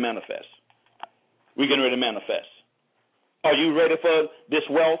getting ready to manifest. We're getting ready to manifest. Are you ready for this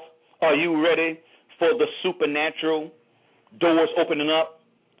wealth? Are you ready for the supernatural doors opening up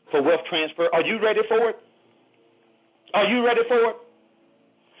for wealth transfer? Are you ready for it? Are you ready for it?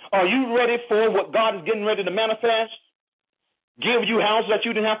 Are you ready for what God is getting ready to manifest? Give you houses that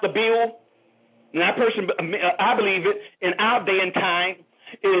you didn't have to build? And I believe it in our day and time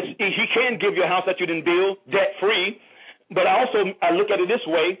is he can give you a house that you didn't build debt free. But I look at it this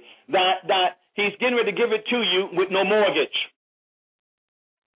way, that he's getting ready to give it to you with no mortgage.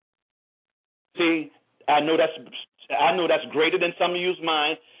 See, I know that's greater than some of you's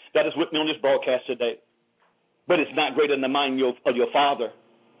mind that is with me on this broadcast today. But it's not greater than the mind of your Father.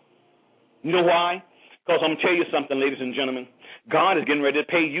 You know why? Because I'm going to tell you something, ladies and gentlemen. God is getting ready to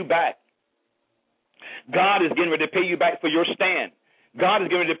pay you back. God is getting ready to pay you back for your stand. God is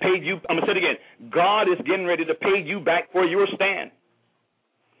getting ready to pay you. I'm going to say it again. God is getting ready to pay you back for your stand.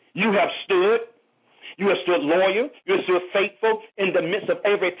 You have stood. You have stood loyal. You have stood faithful in the midst of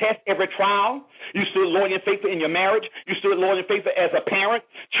every test, every trial. You stood loyal and faithful in your marriage. You stood loyal and faithful as a parent.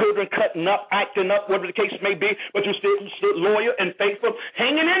 Children cutting up, acting up, whatever the case may be. But you stood loyal and faithful,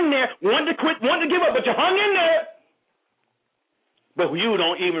 hanging in there. Wanted to quit, wanted to give up, but you hung in there. But you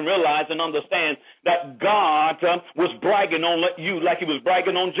don't even realize and understand that God was bragging on you like he was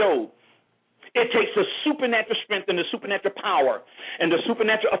bragging on Job. It takes the supernatural strength and the supernatural power and the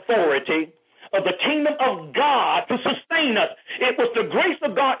supernatural authority of the kingdom of God to sustain us. It was the grace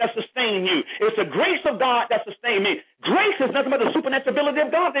of God that sustained you. It's the grace of God that sustained me. Grace is nothing but the supernatural ability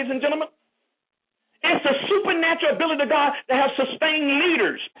of God, ladies and gentlemen. It's the supernatural ability of God that has sustained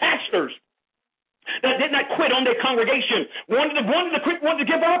leaders, pastors, that did not quit on their congregation, wanted to quit, wanted to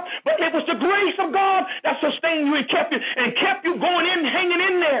give up, but it was the grace of God that sustained you and kept you going in, hanging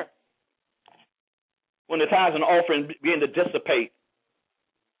in there. When the tithes and offering began to dissipate,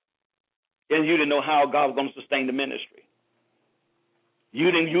 and you didn't know how God was going to sustain the ministry.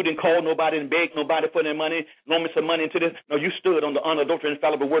 You didn't call nobody and beg nobody for their money, loan me some money into this. No, you stood on the unadulterated,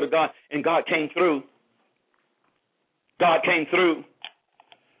 infallible word of God, and God came through. God came through.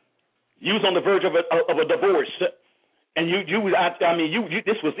 You was on the verge of a divorce, and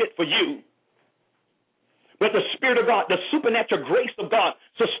this was it for you. But the Spirit of God, the supernatural grace of God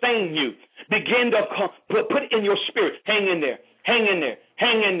sustain you. Begin to put in your spirit, hang in there, hang in there,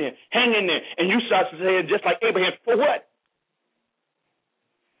 hang in there, hang in there. And you start saying, just like Abraham, for what?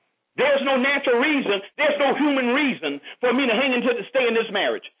 There's no natural reason, there's no human reason for me to stay in this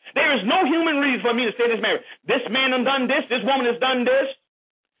marriage. There is no human reason for me to stay in this marriage. This man has done this woman has done this.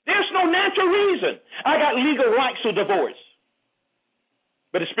 There's no natural reason. I got legal rights to divorce.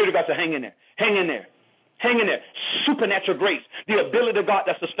 But the Spirit of God said, hang in there, hang in there. Hang in there. Supernatural grace. The ability of God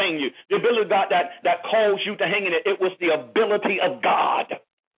that sustained you. The ability of God that calls you to hang in there. It was the ability of God.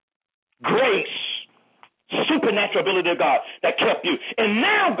 Grace. Supernatural ability of God that kept you. And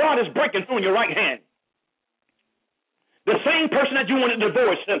now God is breaking through in your right hand. The same person that you wanted to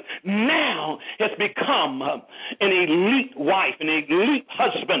divorce now has become an elite wife, an elite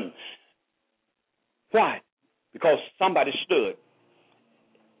husband. Why? Because somebody stood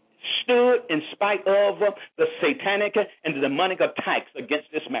in spite of the satanic and the demonic attacks against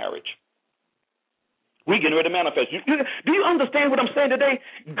this marriage. We getting ready to manifest. Do you understand what I'm saying today?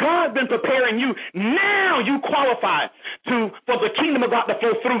 God's been preparing you. Now you qualify for the kingdom of God to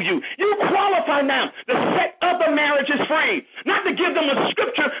flow through you. You qualify now to set other marriages free. Not to give them a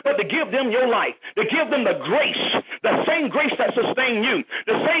scripture, but to give them your life. To give them the grace. The same grace that sustained you.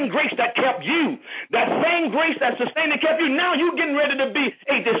 The same grace that kept you. That same grace that sustained and kept you. Now you're getting ready to be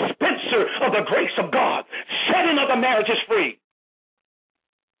a dispenser of the grace of God. Setting other marriages free.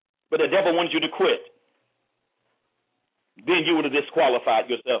 But the devil wants you to quit. Then you would have disqualified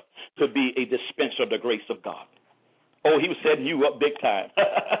yourself to be a dispenser of the grace of God. Oh, he was setting you up big time.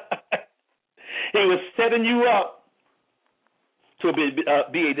 He was setting you up to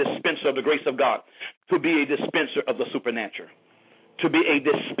be a dispenser of the grace of God, to be a dispenser of the supernatural, to be a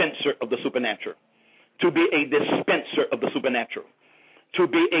dispenser of the supernatural, to be a dispenser of the supernatural, to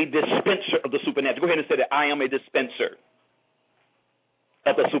be a dispenser of the supernatural. Go ahead and say that I am a dispenser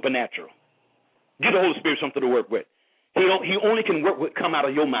of the supernatural. Give the Holy Spirit something to work with. He only can work with what come out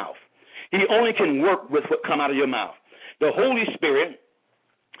of your mouth. He only can work with what come out of your mouth. The Holy Spirit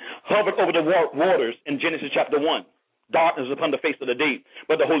hovered over the waters in Genesis chapter 1. Darkness upon the face of the deep,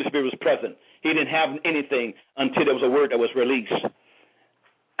 but the Holy Spirit was present. He didn't have anything until there was a word that was released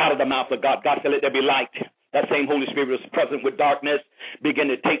out of the mouth of God. God said, let there be light. That same Holy Spirit was present with darkness,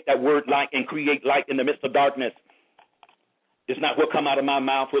 began to take that word light and create light in the midst of darkness. It's not what come out of my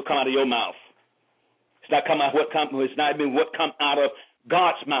mouth, what come out of your mouth. It's not even what come out of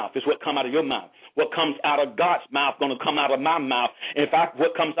God's mouth. It's what come out of your mouth. What comes out of God's mouth going to come out of my mouth. In fact,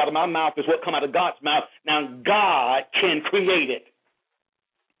 what comes out of my mouth is what come out of God's mouth. Now, God can create it.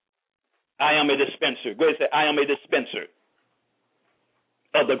 I am a dispenser. Go ahead and say, I am a dispenser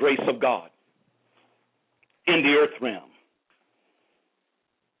of the grace of God in the earth realm.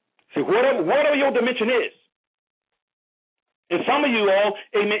 See, whatever your dimension is, and some of you all,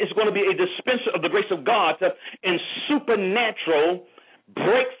 amen, it's going to be a dispenser of the grace of God in supernatural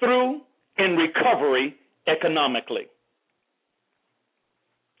breakthrough and recovery economically.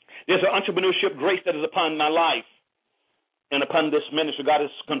 There's an entrepreneurship grace that is upon my life and upon this ministry. God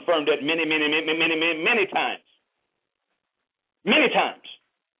has confirmed that many times. Many times.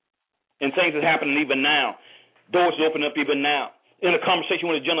 And things are happening even now. Doors open up even now. In a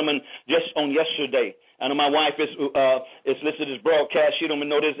conversation with a gentleman just on yesterday, I know my wife is listening to this broadcast. She don't even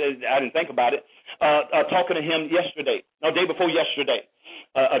know this. I didn't think about it. Talking to him yesterday, no, day before yesterday,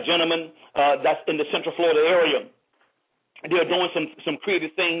 a gentleman that's in the Central Florida area. They're doing some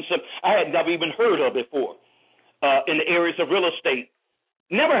creative things I had never even heard of before in the areas of real estate.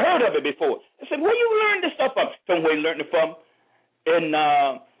 Never heard of it before. I said, where you learn this stuff from? From where you learned it from.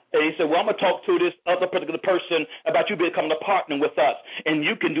 And he said, well, I'm going to talk to this other particular person about you becoming a partner with us. And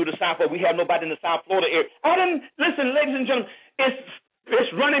you can do the South Florida. We have nobody in the South Florida area. I didn't, listen, ladies and gentlemen,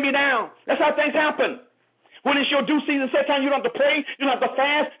 it's running me down. That's how things happen. When it's your due season, set time, you don't have to pray, you don't have to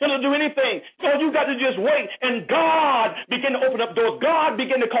fast, you don't have to do anything. So you got to just wait. And God begin to open up doors. God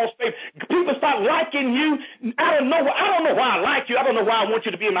begin to cause faith. People start liking you. I don't know why I like you. I don't know why I want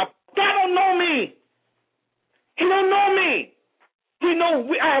you to be in my, God don't know me. He don't know me. You know,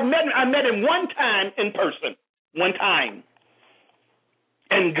 I met him one time in person, one time.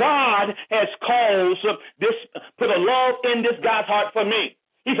 And God has caused put a love in this guy's heart for me.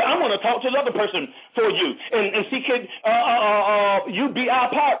 He said, I'm going to talk to the other person for you. And see, could you be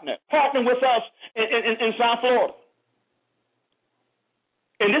our partner with us in South Florida.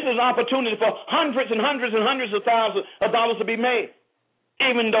 And this is an opportunity for hundreds and hundreds and hundreds of thousands of dollars to be made,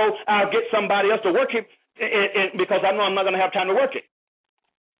 even though I'll get somebody else to work it because I know I'm not going to have time to work it.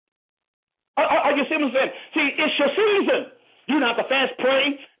 You see what I'm saying? See, it's your season. You don't have to fast,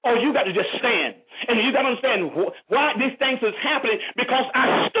 pray, or you got to just stand. And you got to understand why these things is happening, because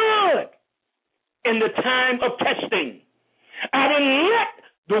I stood in the time of testing. I didn't let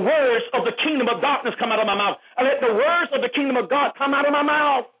the words of the kingdom of darkness come out of my mouth. I let the words of the kingdom of God come out of my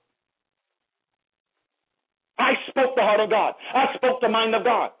mouth. I spoke the heart of God. I spoke the mind of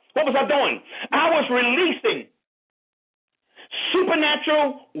God. What was I doing? I was releasing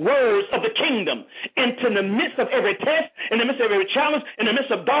supernatural words of the kingdom into the midst of every test, in the midst of every challenge, in the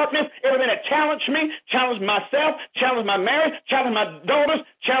midst of darkness, everything that challenged me, challenged myself, challenged my marriage, challenged my daughters,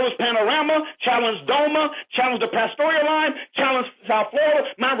 challenged Panorama, challenged Doma, challenged the pastoral line, challenged South Florida,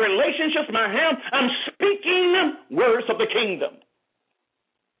 my relationships, my health. I'm speaking words of the kingdom.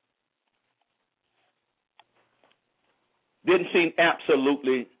 Didn't see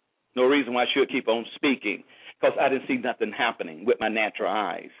absolutely no reason why I should keep on speaking, because I didn't see nothing happening with my natural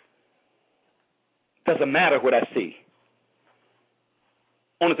eyes. Doesn't matter what I see.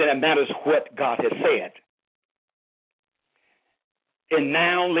 Only thing that matters is what God has said. And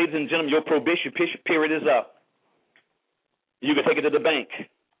now, ladies and gentlemen, your probation period is up. You can take it to the bank.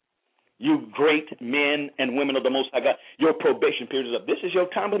 You great men and women of the Most High God, your probation period is up. This is your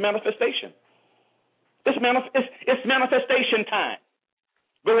time of manifestation. It's manifestation time.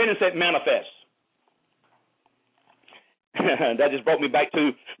 Go ahead and say manifest. That just brought me back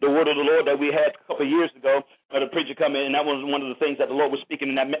to the word of the Lord that we had a couple of years ago. The preacher come in, and that was one of the things that the Lord was speaking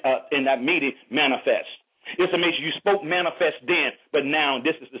in that meeting. Manifest. It's amazing. You spoke manifest then, but now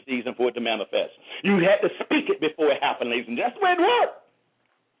this is the season for it to manifest. You had to speak it before it happened, ladies and gentlemen. That's the way it works.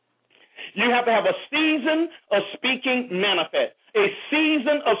 You have to have a season of speaking manifest. A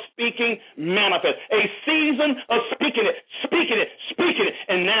season of speaking manifest. A season of speaking it, speaking it, speaking it.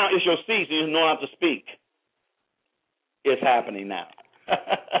 And now it's your season. You know how to speak. It's happening now.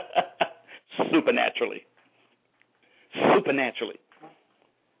 Supernaturally. Supernaturally.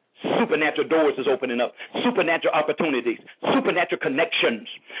 Supernatural doors is opening up. Supernatural opportunities. Supernatural connections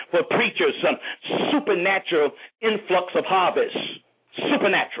for preachers. Supernatural influx of harvest.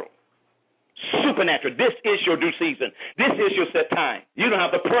 Supernatural. Supernatural. This is your due season. This is your set time. You don't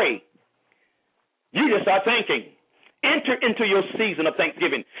have to pray. You just start thinking. Enter into your season of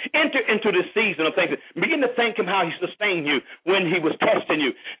thanksgiving. Enter into the season of thanksgiving. Begin to thank him how he sustained you when he was testing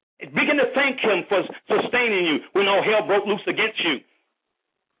you. Begin to thank him for sustaining you when all hell broke loose against you.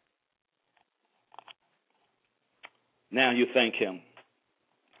 Now you thank him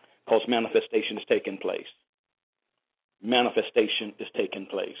because manifestation is taking place. Manifestation is taking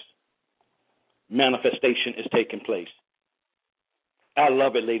place. Manifestation is taking place. I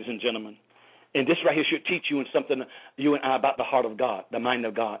love it, ladies and gentlemen. And this right here should teach you in something, you and I, about the heart of God, the mind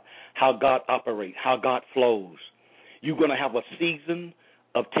of God, how God operates, how God flows. You're going to have a season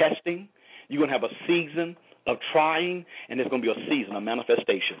of testing. You're going to have a season of trying, and there's going to be a season of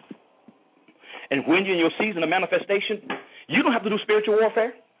manifestation. And when you're in your season of manifestation, you don't have to do spiritual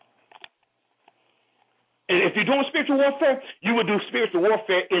warfare. And if you're doing spiritual warfare, you will do spiritual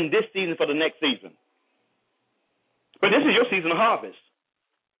warfare in this season for the next season. But this is your season of harvest.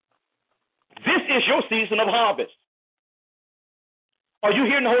 This is your season of harvest. Are you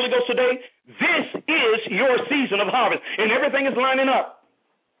hearing the Holy Ghost today? This is your season of harvest, and everything is lining up.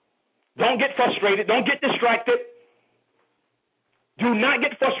 Don't get frustrated. Don't get distracted. Do not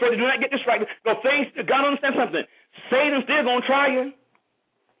get frustrated. Do not get distracted. Because God understands something. Satan's still going to try you.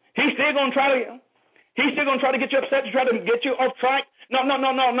 He's still going to try you. He's still going to try to get you upset, to try to get you off track. No.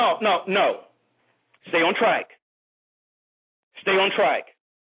 Stay on track. Stay on track.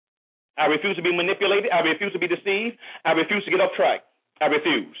 I refuse to be manipulated. I refuse to be deceived. I refuse to get off track. I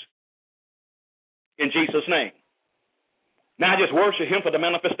refuse. In Jesus' name. Now I just worship him for the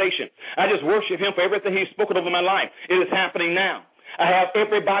manifestation. I just worship him for everything he's spoken over my life. It is happening now. I have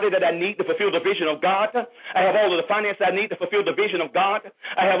everybody that I need to fulfill the vision of God. I have all of the finances I need to fulfill the vision of God.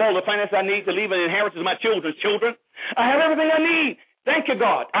 I have all the finances I need to leave an inheritance to my children's children. I have everything I need. Thank you,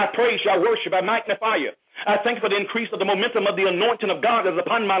 God. I praise you. I worship. I magnify you. I thank you for the increase of the momentum of the anointing of God that is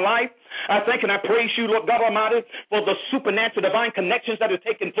upon my life. I thank and I praise you, Lord God Almighty, for the supernatural divine connections that are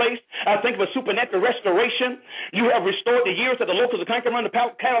taking place. I thank you for supernatural restoration. You have restored the years that the locusts, the cankerworm, the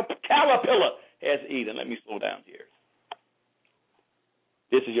caterpillar has eaten. Let me slow down here.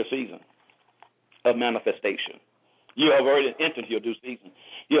 This is your season of manifestation. You have already entered your due season.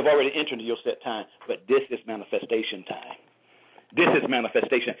 You have already entered your set time, but this is manifestation time. This is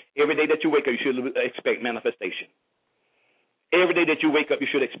manifestation. Every day that you wake up, you should expect manifestation. Every day that you wake up, you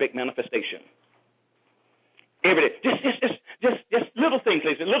should expect manifestation. Every day. Just little things,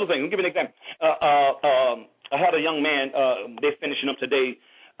 ladies. Little things. I'll give you an example. I had a young man, they're finishing up today.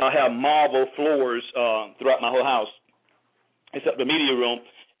 I have marble floors throughout my whole house, except the media room.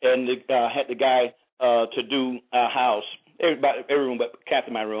 And I had the guy to do our house. Every room but Kathy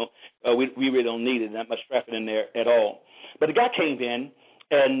in my room. We really don't need it. Not much traffic in there at all. But the guy came in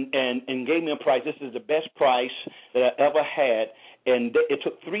and gave me a price. This is the best price that I ever had. And it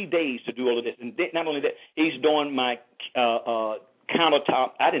took 3 days to do all of this. And not only that, he's doing my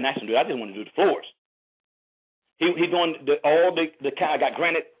countertop. I didn't ask him to do it. I just wanted to do the floors. He doing I got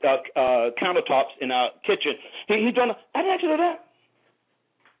granite countertops in our kitchen. He's doing. I didn't ask you to do that.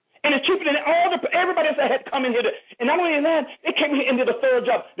 And it's cheaper than everybody else that had come in here. And not only that, they came here and did a thorough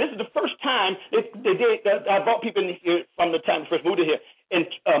job. This is the first time they did. I brought people in here from the time we first moved in here and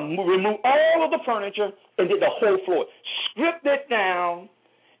removed all of the furniture and did the whole floor, stripped it down,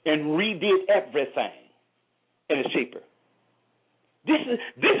 and redid everything. And it's cheaper. This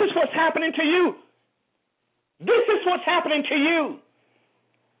is what's happening to you. This is what's happening to you.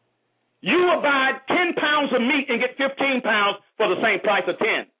 You will buy 10 pounds of meat and get 15 pounds for the same price of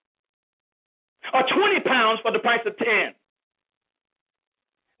 10. Or 20 pounds for the price of 10.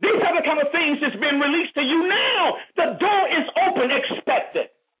 These are the kind of things that's been released to you now. The door is open, expect it.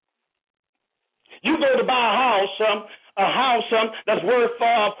 You go to buy a house that's worth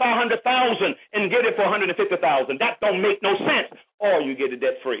 $500,000 and get it for $150,000. That don't make no sense. Or you get it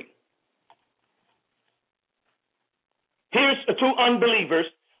debt free. Here's two unbelievers,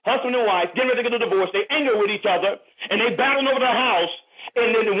 husband and wife, getting ready to get a divorce. They anger with each other, and they battling over the house.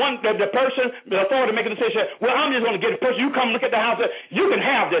 And then the person, the authority, make a decision. Well, I'm just going to get the person. You come look at the house. You can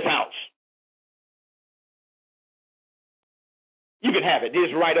have this house. You can have it.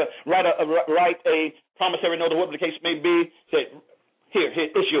 Just write a promissory note, or whatever the case may be. Say, here,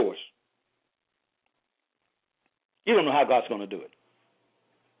 it's yours. You don't know how God's going to do it.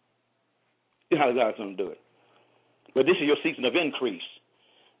 You don't know how God's going to do it. But this is your season of increase.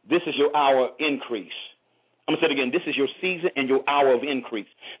 This is your hour of increase. I'm going to say it again. This is your season and your hour of increase.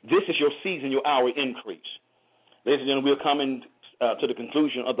 This is your season, your hour of increase. Ladies and gentlemen, we're coming to the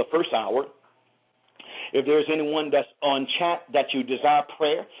conclusion of the first hour. If there's anyone that's on chat that you desire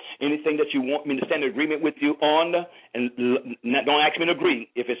prayer, anything that you want me to stand in agreement with you on, and don't ask me to agree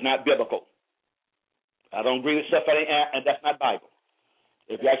if it's not biblical. I don't agree with stuff that's not Bible.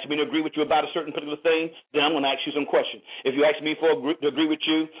 If you ask me to agree with you about a certain particular thing, then I'm going to ask you some questions. If you ask me to agree with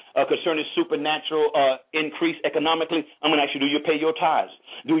you concerning supernatural increase economically, I'm going to ask you, do you pay your tithes?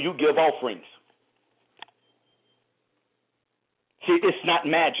 Do you give offerings? See, it's not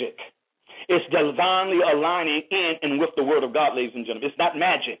magic. It's divinely aligning in and with the word of God, ladies and gentlemen. It's not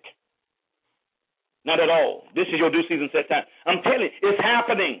magic. Not at all. This is your due season set time. I'm telling you, it's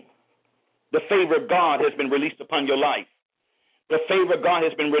happening. The favor of God has been released upon your life. The favor of God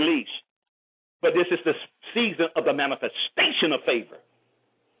has been released. But this is the season of the manifestation of favor.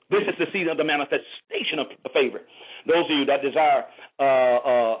 This is the season of the manifestation of favor. Those of you that desire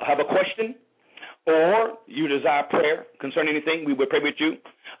have a question or you desire prayer concerning anything, we will pray with you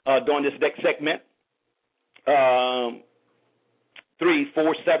during this next segment.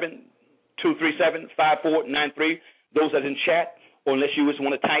 347-237-5493. Those that are in chat, or unless you just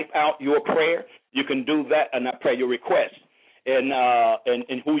want to type out your prayer, you can do that and not pray your request. And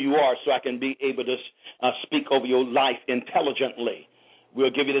who you are, so I can be able to speak over your life intelligently. We'll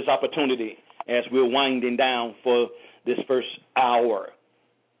give you this opportunity as we're winding down for this first hour.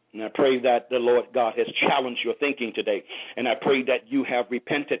 And I pray that the Lord God has challenged your thinking today. And I pray that you have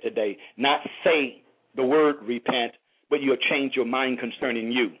repented today. Not say the word repent, but you have changed your mind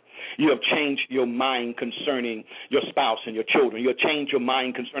concerning you. You have changed your mind concerning your spouse and your children. You have changed your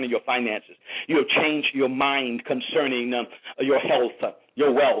mind concerning your finances. You have changed your mind concerning your health,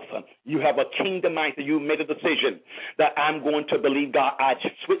 your wealth. You have a kingdom mind that you made a decision that I'm going to believe God. I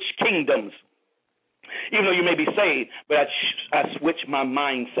switch kingdoms. Even though you may be saved, but I switch my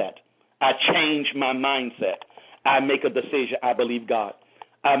mindset. I change my mindset. I make a decision. I believe God.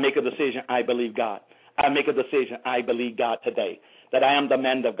 I make a decision. I believe God. I make a decision. I believe God today. That I am the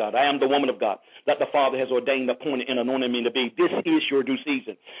man of God. I am the woman of God. That the Father has ordained, appointed, and anointed me to be. This is your due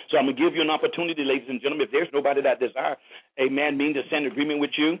season. So I'm going to give you an opportunity, ladies and gentlemen. If there's nobody that desires, amen, mean to stand in agreement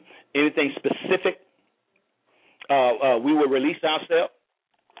with you, anything specific, we will release ourselves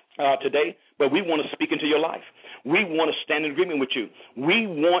today. But we want to speak into your life. We want to stand in agreement with you. We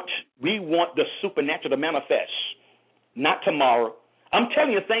want the supernatural to manifest. Not tomorrow. I'm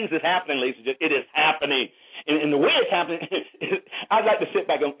telling you, things is happening, ladies and gentlemen. It is happening. And the way it's happening, I like to sit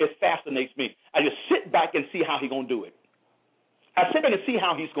back and it fascinates me. I just sit back and see how he's going to do it. I sit back and see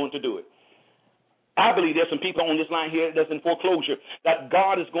how he's going to do it. I believe there's some people on this line here that's in foreclosure that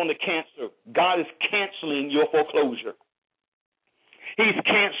God is going to cancel. God is canceling your foreclosure. He's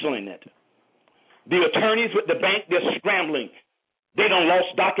canceling it. The attorneys with the bank, they're scrambling. They don't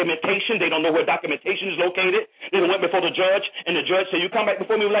lost documentation. They don't know where documentation is located. They went before the judge, and the judge said, you come back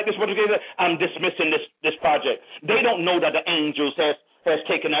before me like this, I'm dismissing this project. They don't know that the angels has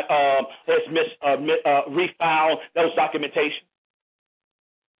taken that, refiled those documentation.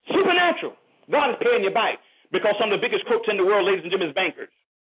 Supernatural. God is paying you back because some of the biggest crooks in the world, ladies and gentlemen, is bankers.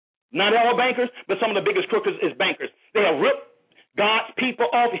 Not all bankers, but some of the biggest crooks is bankers. They have ripped God's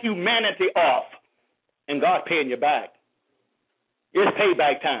people off, humanity off, and God paying you back. It's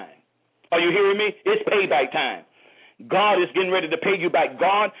payback time. Are you hearing me? It's payback time. God is getting ready to pay you back.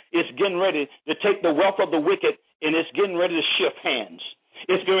 God is getting ready to take the wealth of the wicked, and it's getting ready to shift hands.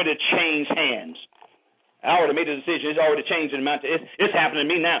 It's getting ready to change hands. I already made a decision. It's already changing. It's happening to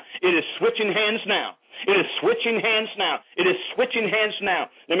me now. It is switching hands now. It is switching hands now. It is switching hands now.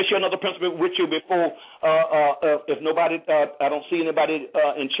 Let me share another principle with you before, if nobody, I don't see anybody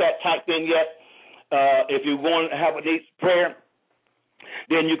in chat typed in yet. If you want to have a day's prayer,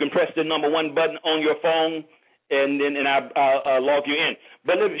 then you can press the number 1 button on your phone, and I'll log you in.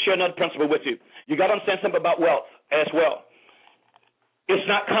 But let me share another principle with you. You got to understand something about wealth as well. It's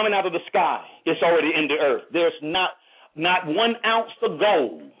not coming out of the sky. It's already in the earth. There's not 1 ounce of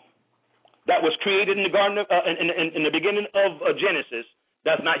gold that was created in the garden of, in the beginning of Genesis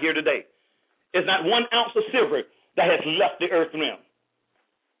that's not here today. There's not 1 ounce of silver that has left the earth realm.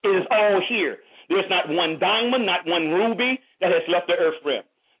 It is all here. There's not 1 diamond, not 1 ruby that has left the earth realm.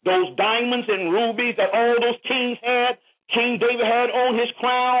 Those diamonds and rubies that all those kings had, King David had on his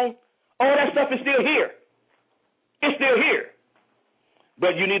crown, all that stuff is still here. It's still here.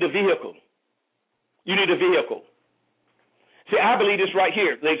 But you need a vehicle. You need a vehicle. See, I believe this right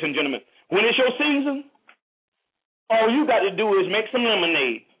here, ladies and gentlemen. When it's your season, all you got to do is make some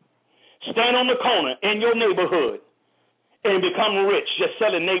lemonade. Stand on the corner in your neighborhood and become rich just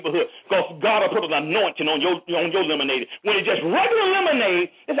selling neighborhood, because God will put an anointing on your lemonade. When it's just regular lemonade,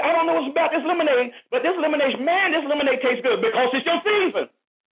 I don't know what's about this lemonade, but this lemonade, man, this lemonade tastes good because it's your season.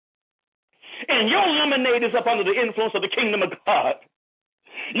 And your lemonade is up under the influence of the kingdom of God.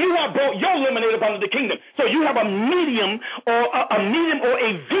 You have brought your lemonade up under the kingdom. So you have a medium or a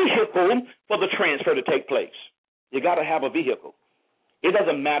vehicle for the transfer to take place. You got to have a vehicle. It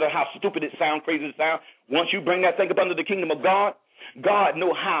doesn't matter how stupid it sounds, crazy it sounds. Once you bring that thing up under the kingdom of God, God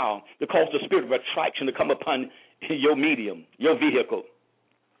knows how to cause the spirit of attraction to come upon your medium, your vehicle.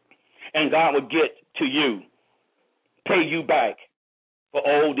 And God will get to you, pay you back for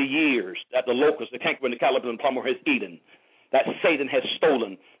all the years that the locust, the cankerworm, the caterpillar, and the palmer has eaten, that Satan has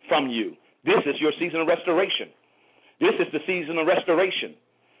stolen from you. This is your season of restoration. This is the season of restoration.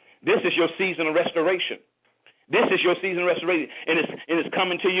 This is your season of restoration. This is your season of restoration, and it's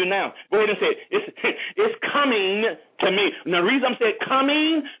coming to you now. Go ahead and say it. It's coming to me. Now, the reason I'm saying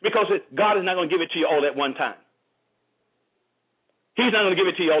coming, because God is not going to give it to you all at one time. He's not going to give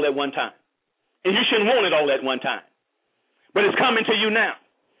it to you all at one time. And you shouldn't want it all at one time. But it's coming to you now.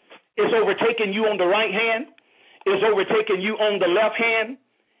 It's overtaking you on the right hand. It's overtaking you on the left hand.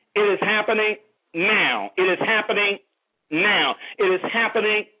 It is happening now. It is happening now. It is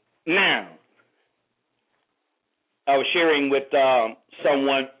happening now. I was sharing with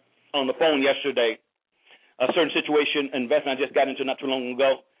someone on the phone yesterday a certain situation, investment I just got into not too long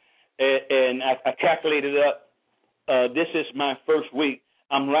ago, and I calculated it up. This is my first week.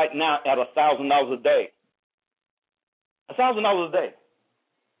 I'm right now at $1,000 a day. $1,000 a day.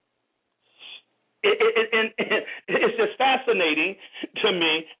 It's just fascinating to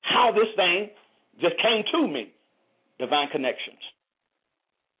me how this thing just came to me. Divine connections.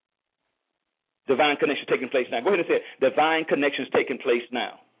 Divine connections taking place now. Go ahead and say it. Divine connections taking place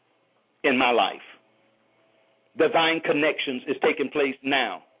now in my life. Divine connections is taking place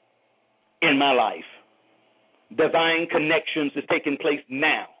now in my life. Divine connections is taking place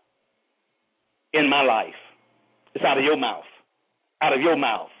now in my life. It's out of your mouth. Out of your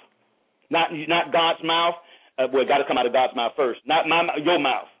mouth. Not God's mouth. Well, it got to come out of God's mouth first. Not your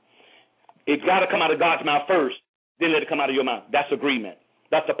mouth. It's got to come out of God's mouth first. Then let it come out of your mouth. That's agreement.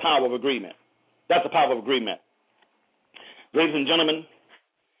 That's the power of agreement. That's the power of agreement. Ladies and gentlemen,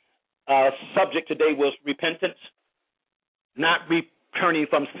 our subject today was repentance, not returning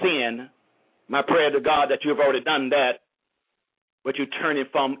from sin. My prayer to God that you have already done that, but you're turning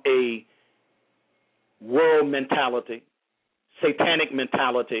from a world mentality, satanic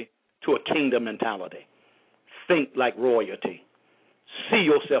mentality, to a kingdom mentality. Think like royalty. See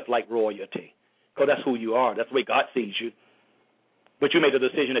yourself like royalty, because that's who you are. That's the way God sees you. But you made a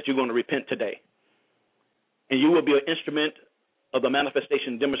decision that you're going to repent today. And you will be an instrument of the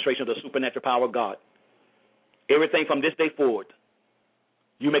manifestation, demonstration of the supernatural power of God. Everything from this day forward,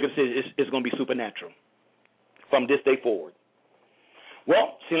 you make a decision, it's going to be supernatural from this day forward.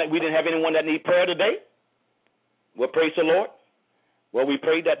 Well, seems like we didn't have anyone that need prayer today. Well, praise the Lord. Well, we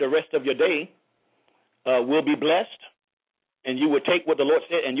pray that the rest of your day will be blessed, and you will take what the Lord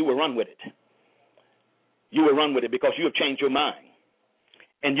said and you will run with it. You will run with it because you have changed your mind,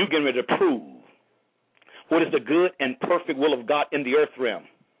 and you're getting ready to prove what is the good and perfect will of God in the earth realm.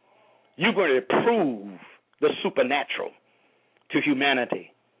 You're going to prove the supernatural to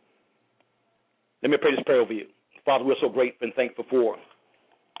humanity. Let me pray this prayer over you. Father, we're so grateful and thankful for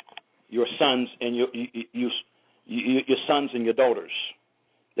your sons and your sons and your daughters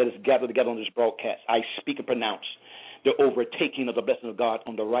that is gathered together on this broadcast. I speak and pronounce the overtaking of the blessing of God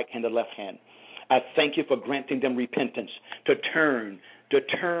on the right hand and left hand. I thank you for granting them repentance, to turn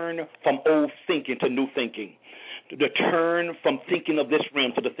from old thinking to new thinking, to turn from thinking of this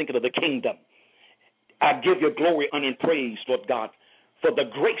realm to the thinking of the kingdom. I give you glory, honor, and praise, Lord God, for the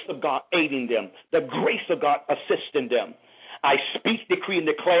grace of God aiding them, the grace of God assisting them. I speak, decree, and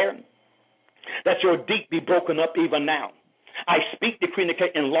declare that your deep be broken up even now. I speak, decree, and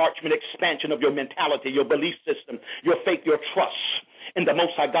declare enlargement, expansion of your mentality, your belief system, your faith, your trust in the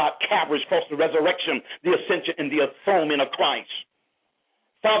Most High God, Calvary's cross, the resurrection, the ascension, and the enthronement of Christ.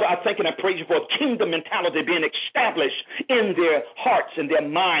 Father, I thank and I praise you for kingdom mentality being established in their hearts and their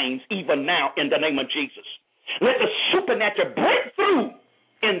minds even now in the name of Jesus. Let the supernatural break through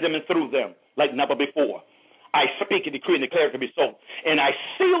in them and through them like never before. I speak and decree and declare it to be so. And I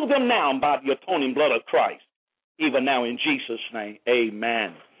seal them now by the atoning blood of Christ, even now in Jesus' name.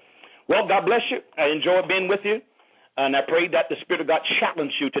 Amen. Well, God bless you. I enjoyed being with you. And I pray that the Spirit of God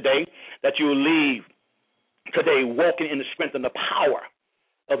challenge you today, that you will leave today walking in the strength and the power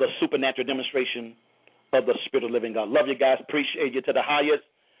of the supernatural demonstration of the Spirit of living God. Love you guys. Appreciate you to the highest.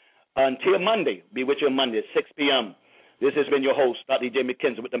 Until Monday, be with you on Monday at 6 p.m. This has been your host, Dr. E.J.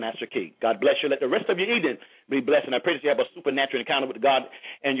 McKenzie with the Master Key. God bless you. Let the rest of your evening be blessed. And I pray that you have a supernatural encounter with God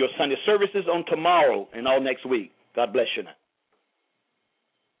and your Sunday services on tomorrow and all next week. God bless you now.